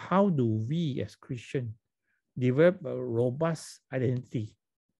 So how do we as Christians develop a robust identity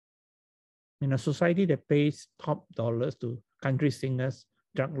in a society that pays top dollars to country singers,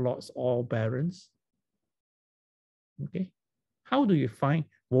 drug lords, or barons? Okay, how do you find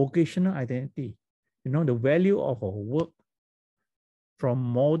vocational identity? The value of our work from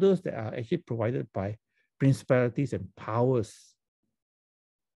models that are actually provided by principalities and powers.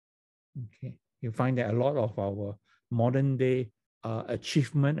 Okay, you find that a lot of our modern day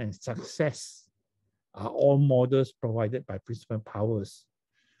achievement and success are all models provided by principal powers,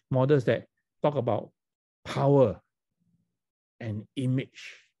 models that talk about power and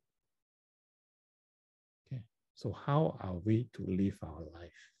image. Okay, so how are we to live our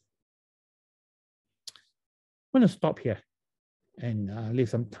life? I'm going to stop here and leave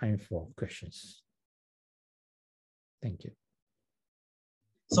some time for questions. Thank you.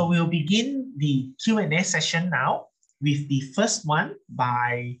 So we'll begin the Q&A session now with the first one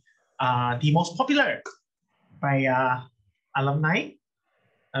by the most popular by alumni.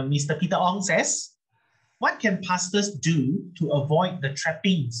 Mr. Peter Ong says, what can pastors do to avoid the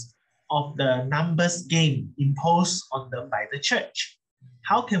trappings of the numbers game imposed on them by the church?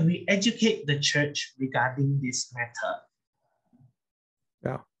 How can we educate the church regarding this matter?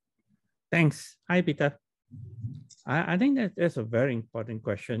 Well, thanks. Hi, Peter. I think that's a very important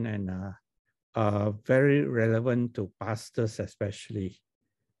question, and very relevant to pastors especially.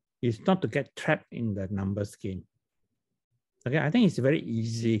 It's not to get trapped in the numbers game. Okay, I think it's very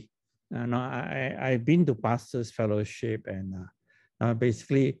easy. I've been to pastors fellowship, and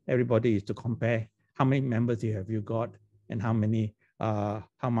basically everybody is to compare how many members have you got, and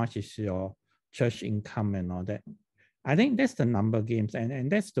how much is your church income and all that. I think that's the number games,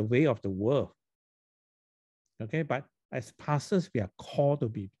 and that's the way of the world. Okay, but as pastors, we are called to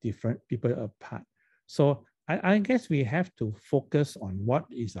be different people apart. So I guess we have to focus on what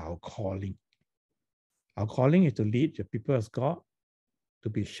is our calling. Our calling is to lead the people of God, to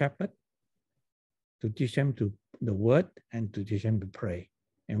be shepherd, to teach them to the word, and to teach them to pray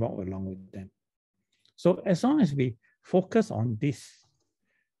and walk along with them. So as long as we focus on this,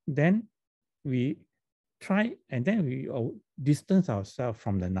 then we try, and then we distance ourselves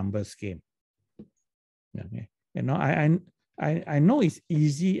from the numbers game. Okay. I know it's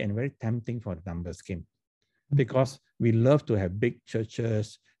easy and very tempting for the numbers game. because we love to have big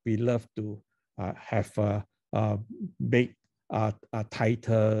churches. We love to have big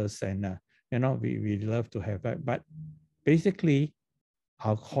titles, and we love to have that. But basically,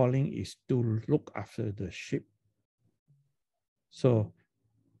 our calling is to look after the sheep. So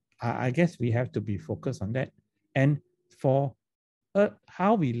I guess we have to be focused on that. And for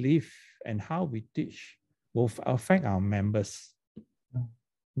how we live and how we teach will affect our members.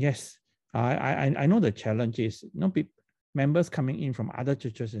 Yes, I know the challenge is, members coming in from other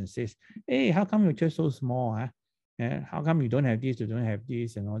churches and says, hey, how come your church so small? How come you don't have this, you don't have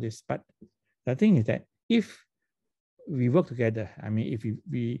this, and all this? But the thing is that if we work together, if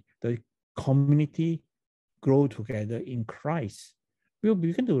the community grow together in Christ, we'll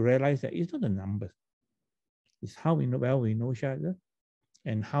begin to realize that it's not the numbers. It's how we know each other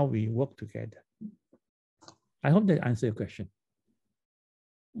and how we work together. I hope that answers your question.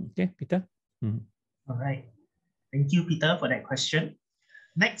 Okay, Peter? All right. Thank you, Peter, for that question.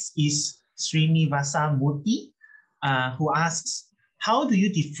 Next is Srinivasa Murthy, who asks, how do you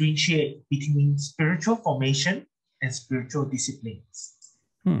differentiate between spiritual formation and spiritual disciplines?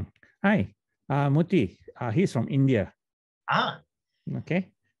 Hi, Murthy. He's from India.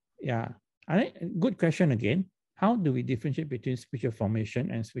 Okay. Yeah. Good question again. How do we differentiate between spiritual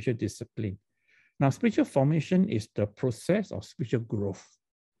formation and spiritual discipline? Now, spiritual formation is the process of spiritual growth.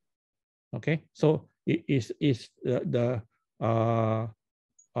 Okay, so it is the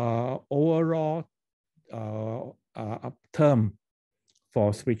overall term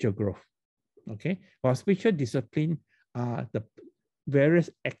for spiritual growth. Okay, while spiritual discipline are the various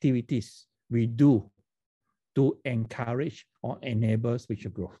activities we do to encourage or enable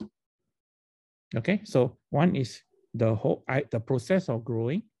spiritual growth. Okay, so one is the process of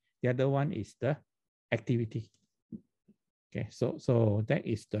growing. The other one is the activity. Okay, so that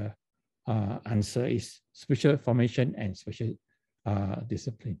is the answer is spiritual formation and spiritual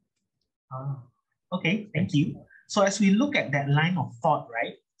discipline. Okay, thank you. So as we look at that line of thought,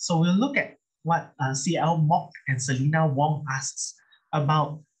 right? So we'll look at what C.L. Mock and Selina Wong asks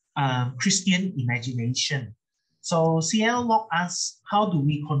about Christian imagination. So C.L. Mock asks, how do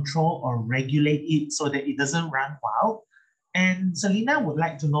we control or regulate it so that it doesn't run wild? And Selina would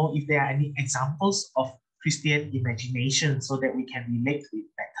like to know if there are any examples of Christian imagination so that we can relate to it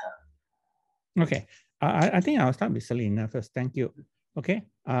better. Okay, I think I'll start with Selina first. Thank you. Okay,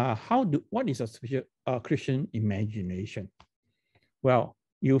 what is a Christian imagination? Well,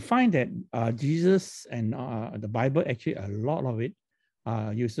 you find that Jesus and the Bible, actually a lot of it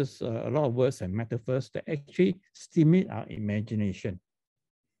uses a lot of words and metaphors that actually stimulate our imagination.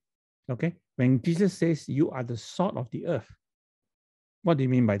 Okay, when Jesus says you are the salt of the earth, what do you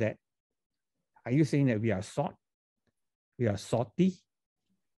mean by that? Are you saying that we are salt? We are salty?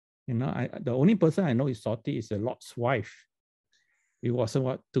 The only person I know is salty is the Lord's wife. It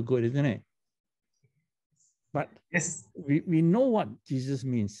wasn't too good, isn't it? But yes, we know what Jesus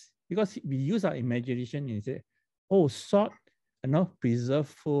means because we use our imagination and say, oh, salt, preserve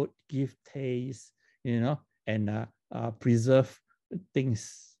food, give taste, and preserve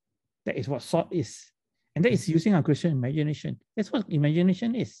things. That is what salt is. And that is using our Christian imagination. That's what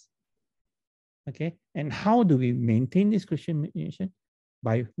imagination is. Okay, and how do we maintain this Christian imagination?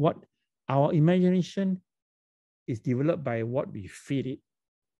 By what our imagination is developed by what we feed it.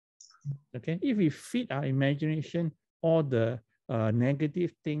 Okay, if we feed our imagination all the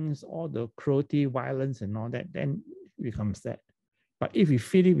negative things, all the cruelty, violence, and all that, then it becomes that. But if we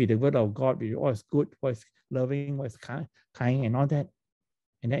feed it with the word of God, with what is good, what is loving, what is kind, and all that,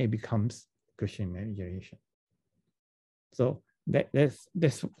 and then it becomes Christian imagination. So that's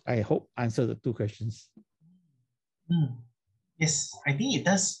I hope answer the two questions. Yes, I think it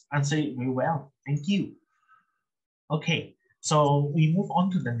does answer it very well. Thank you. Okay, so we move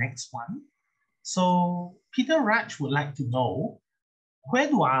on to the next one. So Peter Raj would like to know, where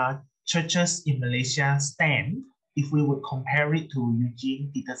do our churches in Malaysia stand if we would compare it to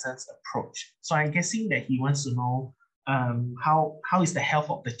Eugene Peterson's approach? So I'm guessing that he wants to know how is the health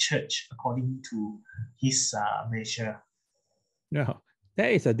of the church according to his measure? No,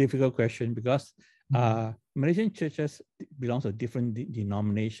 that is a difficult question because Malaysian churches belong to different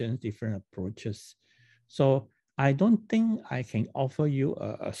denominations, different approaches. So I don't think I can offer you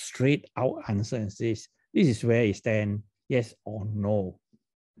a straight out answer and say, this is where it stands, yes or no.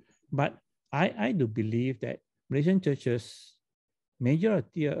 But I do believe that Malaysian churches,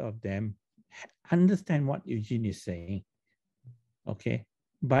 majority of them understand what Eugene is saying. Okay,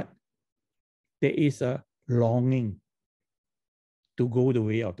 but there is a longing to go the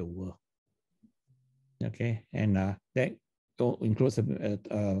way of the world. Okay, and that includes a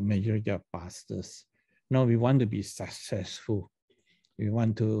majority of pastors. No, we want to be successful. We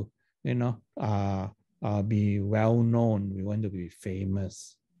want to, be well known. We want to be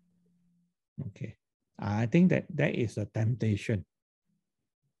famous. Okay, I think that is a temptation.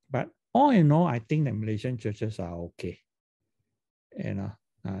 But all in all, I think the Malaysian churches are okay.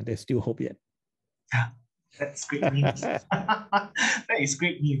 There's still hope yet. That's great news. That is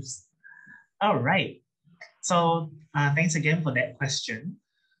great news. All right. So thanks again for that question.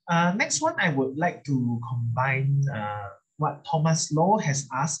 Next one, I would like to combine what Thomas Low has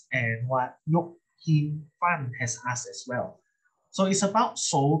asked and what Yok Hin Fan has asked as well. So it's about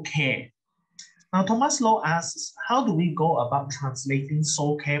soul care. Now, Thomas Low asks, how do we go about translating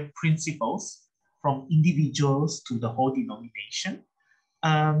soul care principles from individuals to the whole denomination?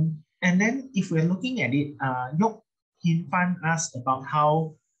 And then if we're looking at it, Yok Hin Fan asked about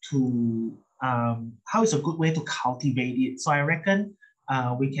how is a good way to cultivate it. So I reckon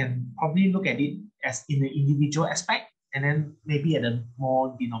we can probably look at it as in the individual aspect and then maybe at a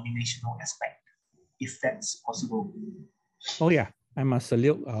more denominational aspect, if that's possible. Oh yeah, I must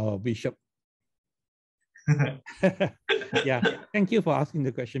salute our bishop. Yeah, thank you for asking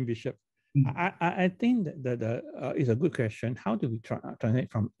the question, Bishop. I think that it's a good question. How do we translate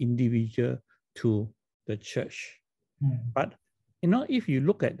from individual to the church? But if you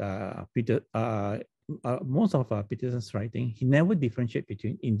look at Peter, most of Peterson's writing, he never differentiates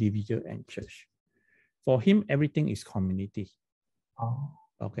between individual and church. For him, everything is community.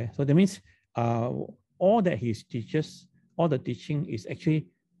 Okay, so that means all that he teaches, all the teaching is actually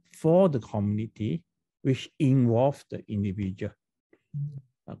for the community, which involves the individual.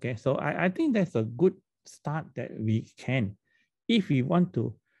 Okay, so I think that's a good start that we can, if we want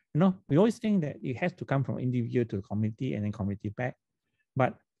to, we always think that it has to come from individual to the community and then community back.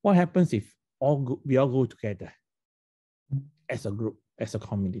 But what happens if we all go together as a group, as a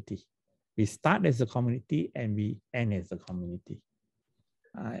community? We start as a community and we end as a community.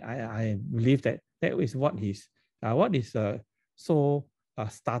 I believe that is what is so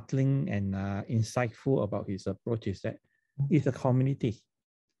startling and insightful about his approach is that it's a community.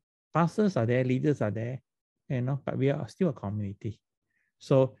 Pastors are there, leaders are there, but we are still a community.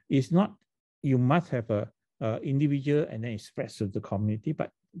 So it's not you must have a individual and then it spreads to the community,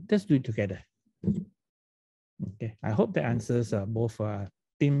 but let's do it together. Okay, I hope that answers both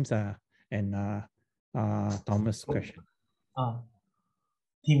Tim's and Thomas' question.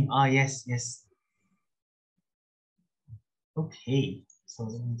 Tim, yes. Okay, so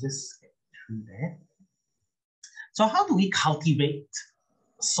let me just get through that. So how do we cultivate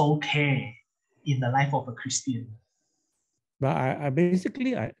soul care in the life of a Christian? But I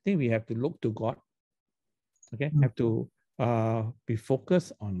think we have to look to God. Okay, have to be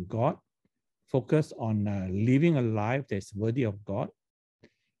focused on God, focus on living a life that's worthy of God,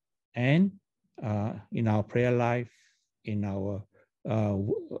 and in our prayer life, in our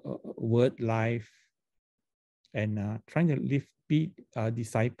word life, and trying to be a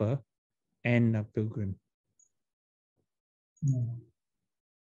disciple and a pilgrim.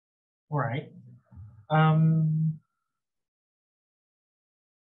 All right. I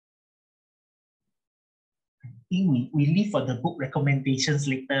think we leave for the book recommendations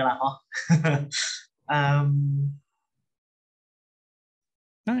later.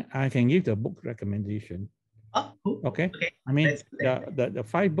 I can give the book recommendation. Oh, cool. Okay. I mean, the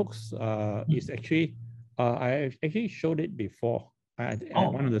 5 books is actually, I actually showed it before.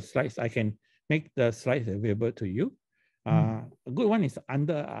 One of the slides, I can make the slides available to you. A good one is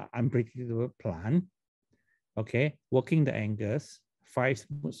Under Unpredictable Plan. Okay. Working the Angles, 5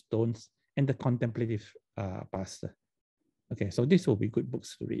 Smooth Stones, and The Contemplative Pastor. Okay. So these will be good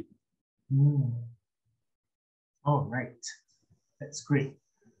books to read. All right. That's great.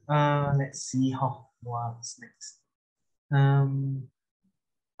 Let's see what's next.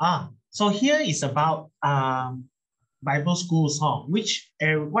 So here is about Bible schools.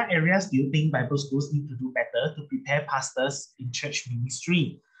 What areas do you think Bible schools need to do better to prepare pastors in church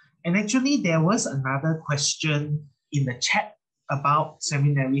ministry? And actually, there was another question in the chat about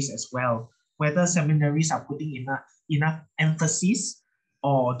seminaries as well, whether seminaries are putting enough emphasis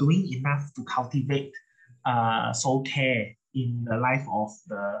or doing enough to cultivate soul care in the life of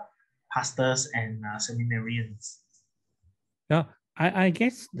the pastors and seminarians. Yeah, I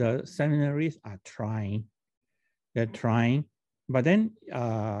guess the seminaries are trying. They're trying, but then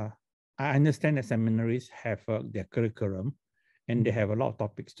I understand that seminaries have their curriculum and they have a lot of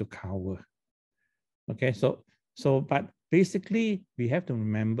topics to cover. Okay, but basically we have to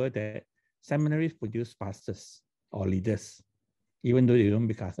remember that seminaries produce pastors or leaders, even though they don't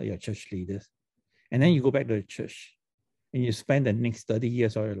become your church leaders. And then you go back to the church and you spend the next 30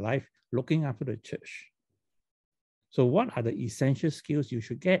 years of your life looking after the church. So what are the essential skills you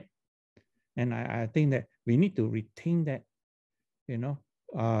should get? And I think that we need to retain that, you know,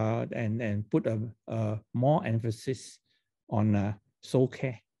 and put a more emphasis on soul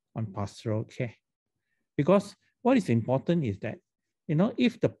care, on pastoral care. Because what is important is that, you know,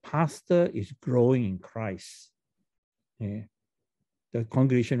 if the pastor is growing in Christ, the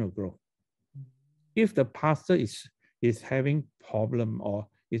congregation will grow. If the pastor is having problem, or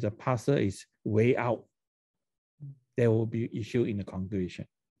if the pastor is way out, there will be issue in the congregation.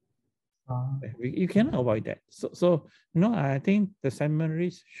 You cannot avoid that. So you know, I think the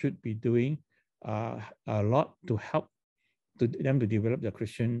seminaries should be doing a lot to help them to develop the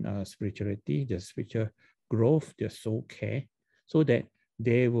Christian spirituality, the spiritual growth, their soul care, so that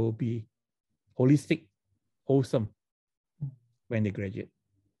they will be holistic, wholesome when they graduate.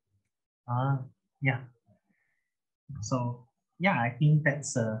 Yeah. So yeah, I think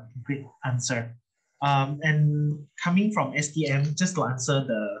that's a great answer. And coming from STM, just to answer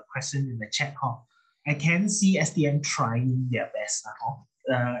the question in the chat, I can see STM trying their best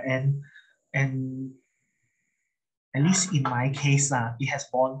and at least in my case, it has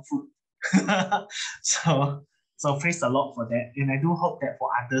borne fruit. So praise the Lord for that. And I do hope that for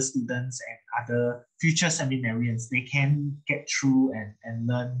other students and other future seminarians, they can get through and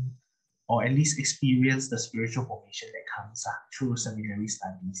learn, or at least experience the spiritual formation that comes through seminary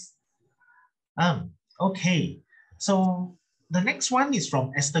studies. Okay, so the next one is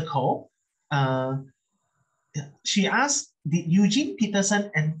from Esther Cole. She asked, did Eugene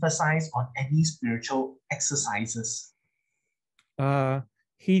Peterson emphasize on any spiritual exercises?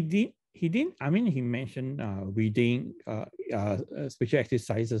 He didn't. I mean, he mentioned reading, spiritual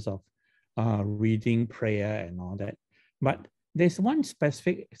exercises of reading, prayer, and all that. But there's one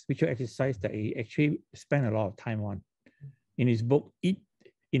specific spiritual exercise that he actually spent a lot of time on in his book. Eat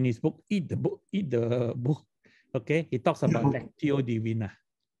the book. Okay, he talks about Lectio Divina.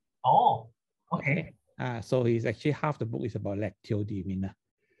 Oh, okay. So he's actually half the book is about Lectio Divina.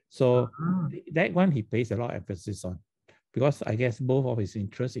 So that one he places a lot of emphasis on, because I guess both of his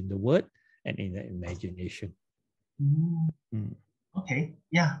interest in the word and in the imagination. Okay,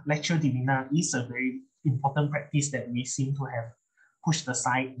 yeah, Lectio Divina is a very important practice that we seem to have pushed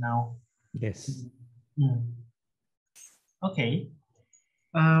aside now. Yes. Okay.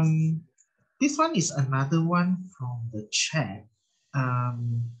 This one is another one from the chat. Let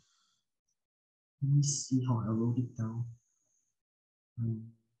me see how I wrote it down.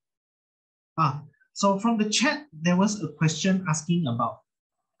 So from the chat, there was a question asking about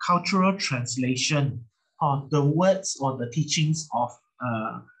cultural translation of the words or the teachings of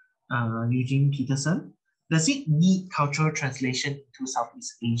Eugene Peterson. Does it need cultural translation into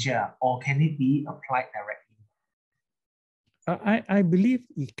Southeast Asia, or can it be applied directly? I believe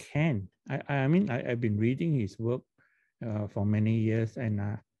it can. I mean, I've been reading his work for many years, and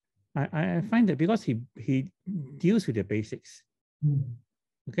I find that because he deals with the basics.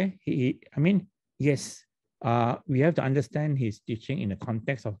 Okay, I mean, yes, we have to understand his teaching in the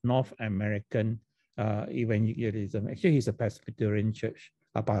context of North American evangelism. Actually, he's a Presbyterian church,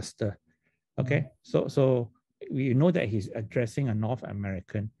 a pastor. Okay, so we know that he's addressing a North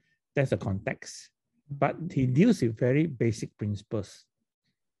American. That's the context. But he deals with very basic principles,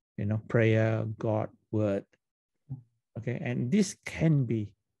 you know, prayer, God, word. Okay, and this can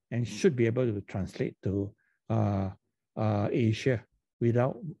be and should be able to translate to Asia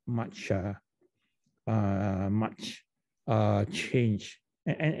without much change.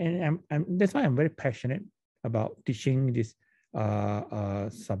 And that's why I'm very passionate about teaching this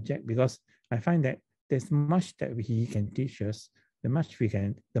subject, because I find that there's much that he can teach us, the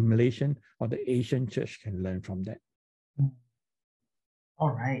Malaysian or the Asian church can learn from that. All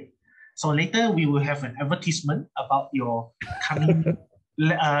right. So later we will have an advertisement about your coming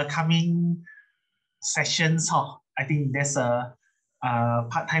coming sessions. I think there's a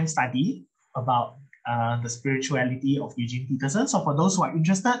part-time study about the spirituality of Eugene Peterson. So for those who are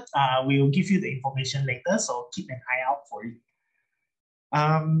interested, we will give you the information later. So keep an eye out for it.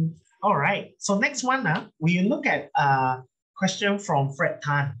 All right. So next one, we look at a question from Fred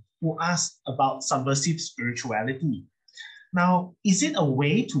Tan, who asked about subversive spirituality. Now, is it a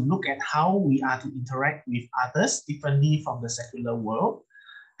way to look at how we are to interact with others differently from the secular world,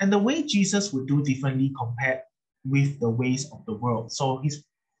 and the way Jesus would do differently compared with the ways of the world? So he's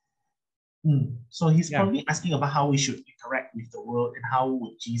probably asking about how we should interact with the world and how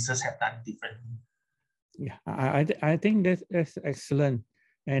would Jesus have done differently. Yeah, I think that's excellent.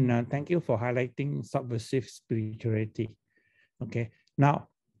 And thank you for highlighting subversive spirituality. Okay, now,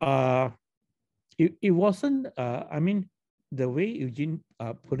 it wasn't, I mean, the way Eugene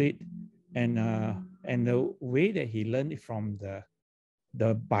put it, and And the way that he learned it from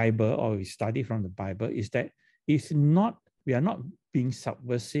the Bible, or we study from the Bible, is that we are not being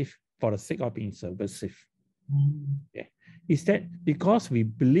subversive for the sake of being subversive. Yeah. Is that because we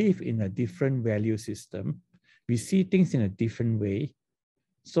believe in a different value system, we see things in a different way.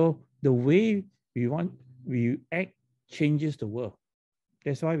 So the way we act changes the world.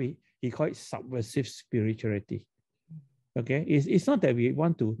 That's why he call it subversive spirituality. Okay, it's not that we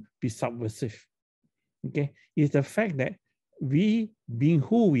want to be subversive. Okay, it's the fact that we, being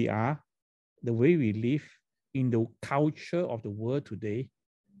who we are, the way we live in the culture of the world today,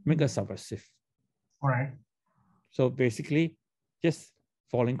 make us subversive. All right. So basically, just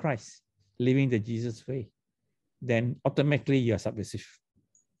following Christ, living the Jesus way, then automatically you're subversive.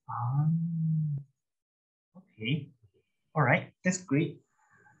 Okay. All right. That's great.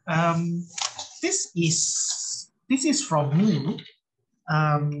 This is from me.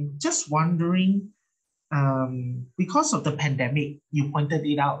 Just wondering, because of the pandemic, you pointed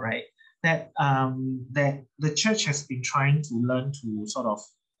it out, right? That that the church has been trying to learn to sort of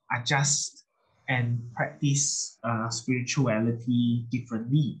adjust and practice spirituality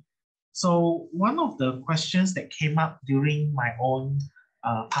differently. So one of the questions that came up during my own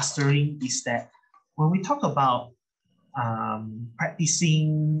pastoring is that when we talk about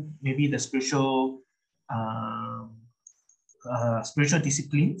practicing maybe the spiritual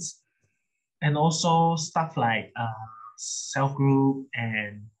disciplines, and also stuff like self group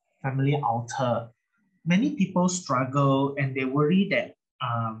and family altar, many people struggle and they worry that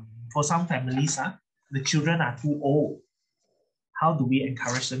for some families, the children are too old. How do we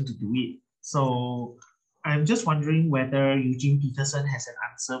encourage them to do it? So I'm just wondering whether Eugene Peterson has an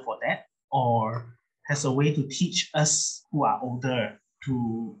answer for that, or has a way to teach us who are older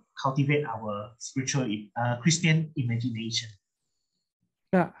to cultivate our spiritual Christian imagination.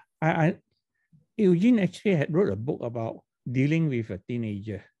 Yeah, Eugene actually had wrote a book about dealing with a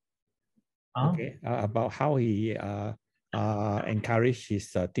teenager. Okay, about how he encouraged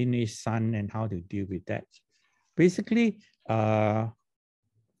his teenage son and how to deal with that. Basically,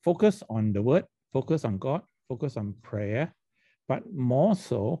 focus on the word, focus on God, focus on prayer, but more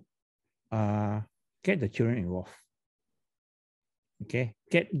so, get the children involved. Okay,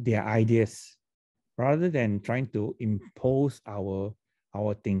 get their ideas rather than trying to impose our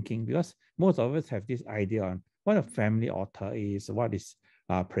thinking, because most of us have this idea on what a family altar is, what is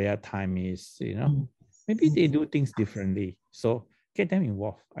prayer time is, you know. Maybe they do things differently. So get them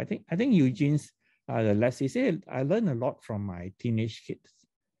involved. I thinkEugene's the lesson, he said, I learned a lot from my teenage kids,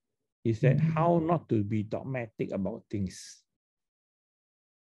 is that how not to be dogmatic about things.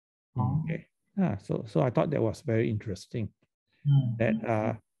 Okay. So I thought that was very interesting.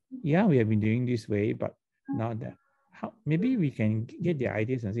 That yeah, we have been doing this way, but now that maybe we can get the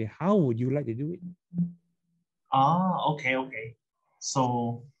ideas and say, how would you like to do it? Okay.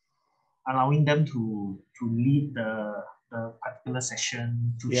 So allowing them to lead the particular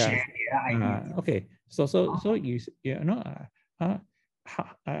session, to share their ideas. Okay. So you know,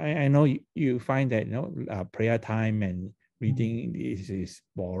 I know you find that, you know, prayer time and reading is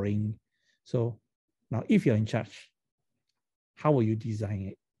boring. So now, if you're in charge, how will you design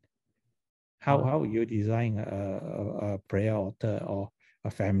it? How will you design a prayer altar or a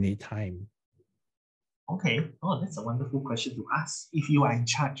family time? Okay. Oh, that's a wonderful question to ask. If you are in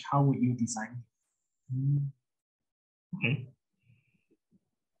charge, how would you design it? Okay.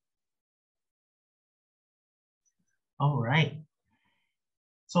 All right.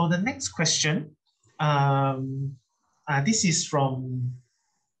 So the next question, this is from,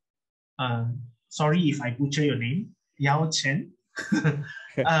 sorry if I butcher your name, Yao Chen,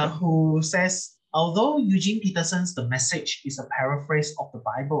 who says, although Eugene Peterson's The Message is a paraphrase of the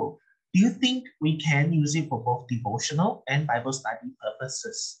Bible, do you think we can use it for both devotional and Bible study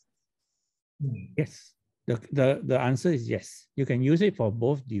purposes? Yes. The answer is yes. You can use it for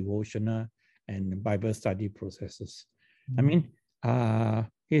both devotional and Bible study processes. I mean,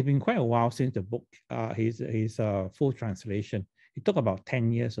 it's been quite a while since the book, his full translation. It took about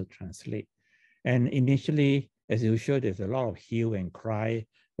 10 years to translate. And initially, as usual, there's a lot of hue and cry,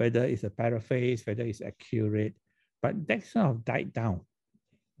 whether it's a paraphrase, whether it's accurate. But that sort of died down,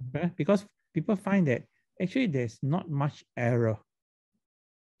 right? Because people find that actually there's not much error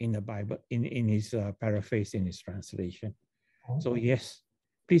in the Bible, in his paraphrase, in his translation. So yes,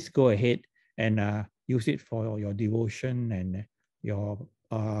 please go ahead and use it for your devotion and your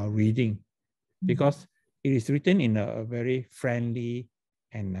reading, because it is written in a very friendly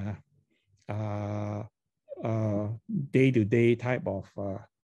and day-to-day type of,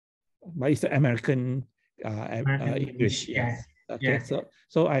 but it's American English. Yes. Okay. Yes.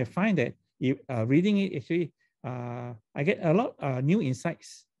 So I find that reading it, actually, I get a lot of new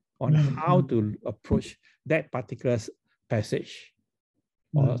insights on how to approach that particular passage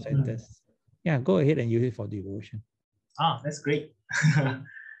or sentence. Yeah, go ahead and use it for devotion. Oh, that's great.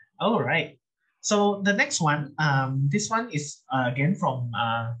 All right. So the next one, this one is again from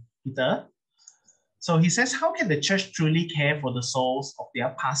Peter. So he says, how can the church truly care for the souls of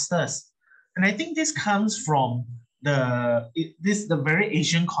their pastors? And I think this comes from the very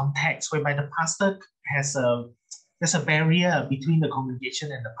Asian context whereby the pastor there's a barrier between the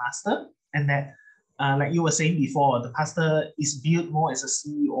congregation and the pastor, and that like you were saying before, the pastor is viewed more as a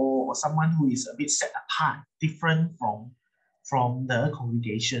CEO or someone who is a bit set apart, different from the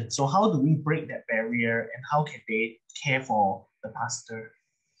congregation. So how do we break that barrier, and how can they care for the pastor?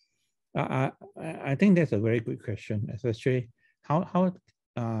 I think that's a very good question, especially how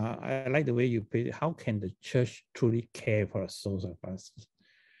I like the way you put it. How can the church truly care for the souls of pastors?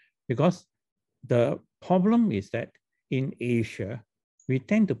 Because the problem is that in Asia, we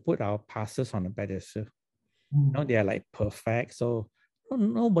tend to put our pastors on a pedestal. You know, they are like perfect. So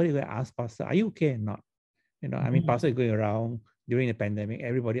nobody will ask pastor, are you okay or not? You know, I mean, pastor is going around during the pandemic,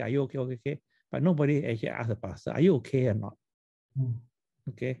 everybody, are you okay, okay? But nobody actually asks the pastor, are you okay or not?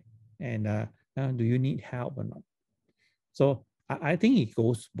 Okay. And do you need help or not? So I think it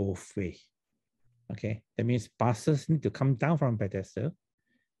goes both ways. Okay. That means pastors need to come down from pedestal,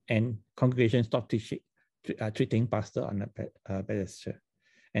 and congregation stop treating pastor on a pedestal.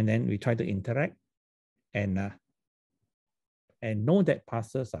 And then we try to interact and know that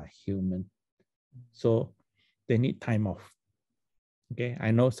pastors are human. So they need time off. Okay.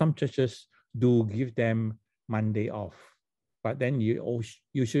 I know some churches do give them Monday off, but then you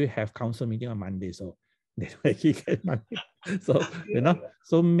usually have council meeting on Monday, so they don't actually get Monday. So you know,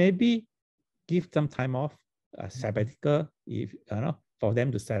 so maybe give some time off, sabbatical, if for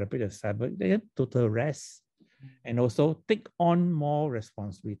them to celebrate the Sabbath, they have total rest, and also take on more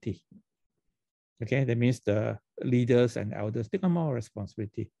responsibility. Okay, that means the leaders and elders take on more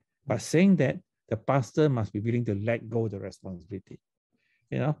responsibility, but saying that the pastor must be willing to let go of the responsibility.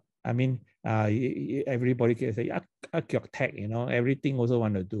 You know, I mean, everybody can say, you know, everything also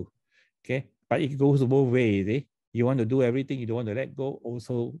want to do. Okay, but it goes both ways. Eh? You want to do everything, you don't want to let go,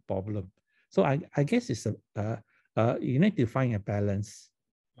 also problem. So I guess it's you need to find a balance.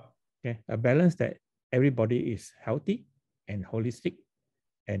 Okay, a balance that everybody is healthy and holistic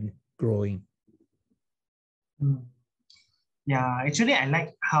and growing. Yeah, actually, I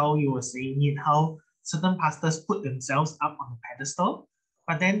like how you were saying it, how certain pastors put themselves up on a pedestal,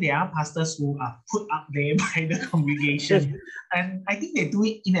 but then there are pastors who are put up there by the congregation. And I think they do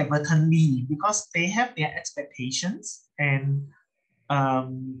it inadvertently because they have their expectations, and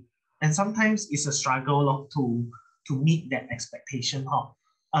sometimes it's a struggle to meet that expectation.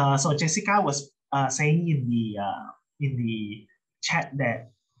 So Jessica was saying in the chat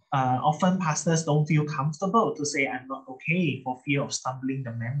that often pastors don't feel comfortable to say I'm not okay for fear of stumbling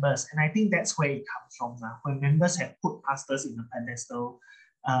the members. And I think that's where it comes from now. When members have put pastors in the pedestal,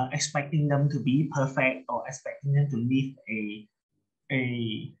 expecting them to be perfect or expecting them to live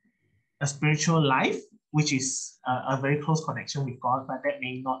a spiritual life, which is a very close connection with God, but that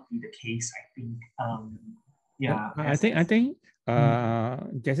may not be the case, I think. I think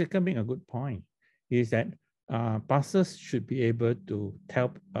Jessica made a good point, is that pastors should be able to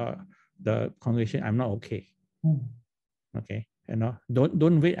tell the congregation, I'm not okay. Okay, you know,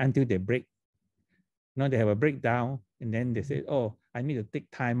 don't wait until they break. You know, they have a breakdown, and then they say, oh, I need to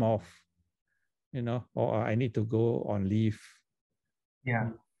take time off, you know, or I need to go on leave. Yeah.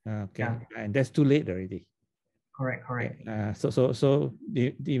 Okay, and that's too late already. Correct. Okay. So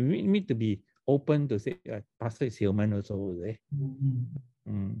they need to be open to say, pastor is human also.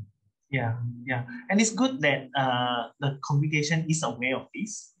 Yeah. And it's good that the congregation is aware of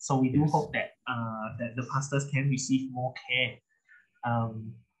this. So we do hope that that the pastors can receive more care.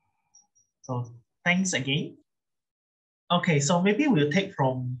 So thanks again. Okay, so maybe we'll take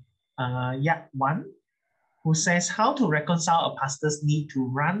from Yak One, who says how to reconcile a pastor's need to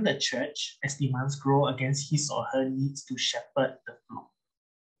run the church as demands grow against his or her needs to shepherd the flock.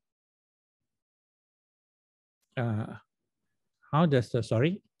 How does the,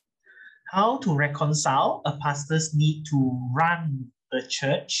 sorry? How to reconcile a pastor's need to run the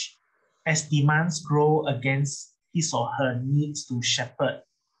church as demands grow against his or her needs to shepherd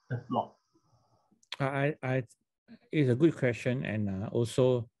the flock. It's a good question, and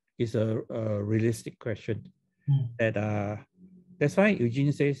also it's a realistic question. That that's why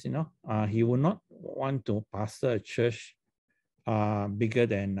Eugene says, you know, he will not want to pastor a church bigger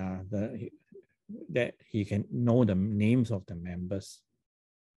than that he can know the names of the members,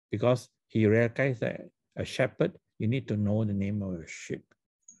 because he recognized that a shepherd, you need to know the name of your sheep.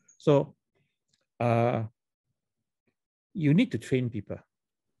 So you need to train people.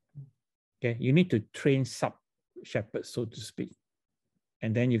 Okay, you need to train sub-shepherds, so to speak.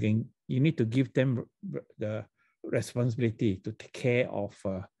 And then you need to give them the responsibility to take care of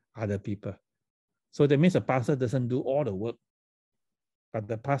other people. So that means a pastor doesn't do all the work, but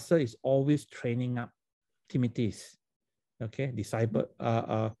the pastor is always training up Timothy's, okay, disciple,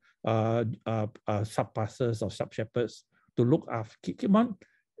 sub-pastors or sub-shepherds to look after, keep on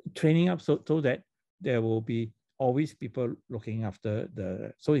training up so that there will be always people looking after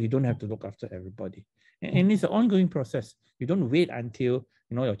so you don't have to look after everybody. And it's an ongoing process. You don't wait until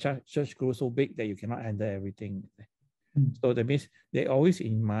your church grows so big that you cannot handle everything. So that means they're always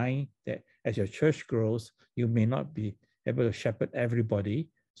in mind that as your church grows, you may not be able to shepherd everybody.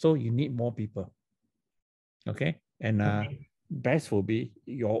 So you need more people. Okay. And best will be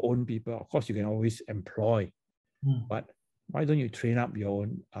your own people. Of course, you can always employ, but why don't you train up your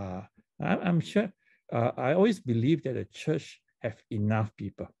own? I'm sure. I always believe that the church have enough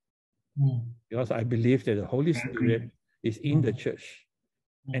people because I believe that the Holy Spirit is in the church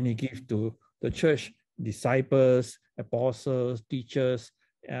and He gives to the church disciples, apostles, teachers,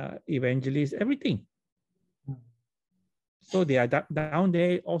 evangelists, everything. So they are down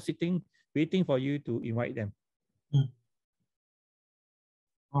there all sitting, waiting for you to invite them.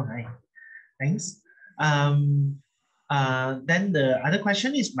 All right, thanks. Then the other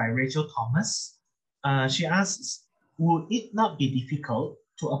question is by Rachel Thomas. She asks, would it not be difficult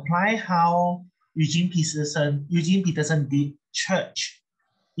to apply how Eugene Peterson did church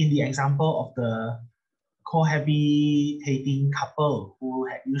in the example of the cohabitating couple who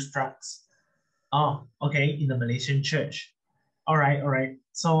had used drugs? Oh, okay, in the Malaysian church. All right.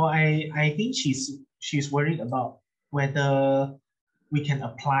 So I think she's worried about whether we can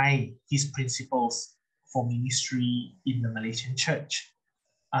apply these principles for ministry in the Malaysian church.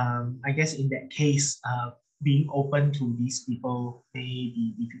 I guess in that case, being open to these people may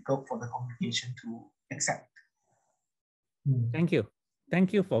be difficult for the congregation to accept. Thank you.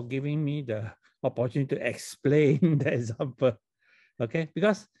 Thank you for giving me the opportunity to explain the example. Okay,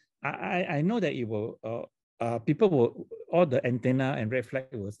 because I know that it will people will, all the antenna and red flag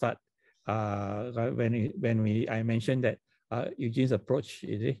will start when I mentioned that Eugene's approach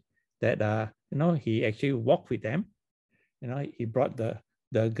is that he actually walked with them. He brought the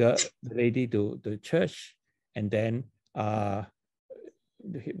lady to the church, and then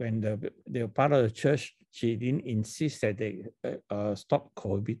when they were part of the church, she didn't insist that they stop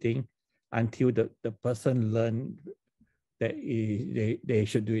cohabiting until the person learned that they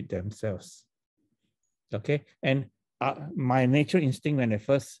should do it themselves. Okay, and my natural instinct when I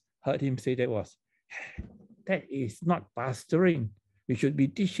first heard him say that was, that is not pastoring. We should be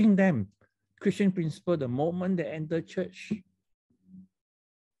teaching them Christian principle the moment they enter church.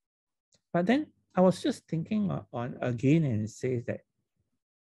 But then I was just thinking on again, and it says that,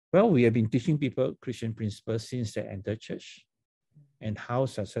 well, we have been teaching people Christian principles since they enter church. And how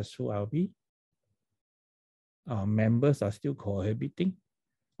successful are we? Our members are still cohabiting.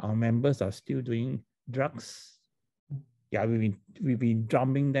 Our members are still doing drugs. Yeah, we've been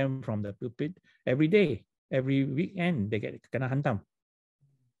drumming them from the pulpit every day, every weekend. They get kena hantam,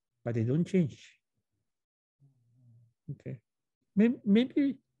 but they don't change. Okay,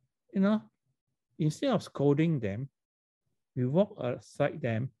 maybe instead of scolding them, we walk aside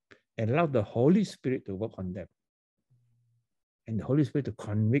them and allow the Holy Spirit to work on them, and the Holy Spirit to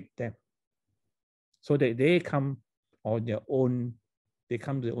convict them, so that they come on their own. They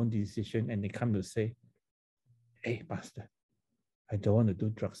come to their own decision, and they come to say, "Hey, Pastor, I don't want to do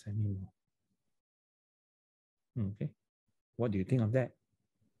drugs anymore." Okay, what do you think of that?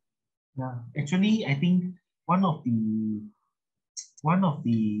 Yeah, actually, I think one of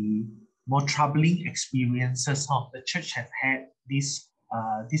the more troubling experiences of the church have had this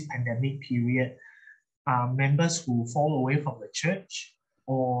pandemic period are members who fall away from the church,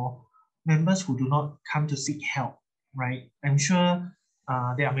 or members who do not come to seek help. Right? I'm sure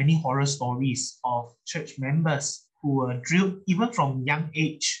there are many horror stories of church members who were drilled even from young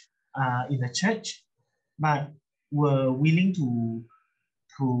age in the church, but were willing to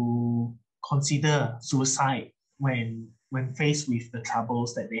consider suicide when faced with the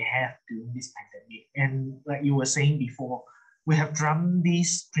troubles that they have during this pandemic. And like you were saying before, we have drummed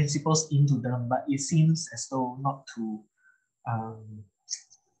these principles into them, but it seems as though not to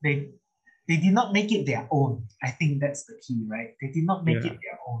they did not make it their own. I think that's the key, right? They did not make it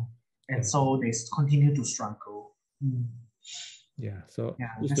their own, and so they continue to struggle. Yeah, so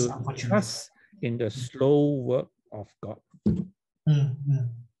that's to trust in the slow work of God.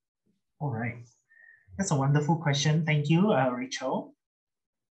 All right. That's a wonderful question. Thank you, Rachel.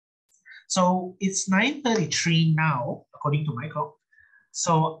 So it's 9:33 now, according to my clock.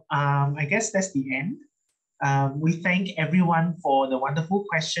 So I guess that's the end. We thank everyone for the wonderful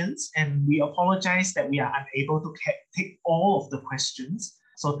questions, and we apologize that we are unable to take all of the questions.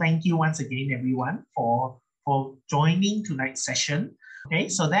 So thank you once again, everyone, for joining tonight's session. Okay,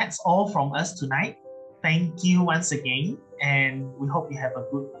 so that's all from us tonight. Thank you once again, and we hope you have a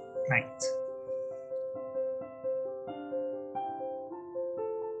good night.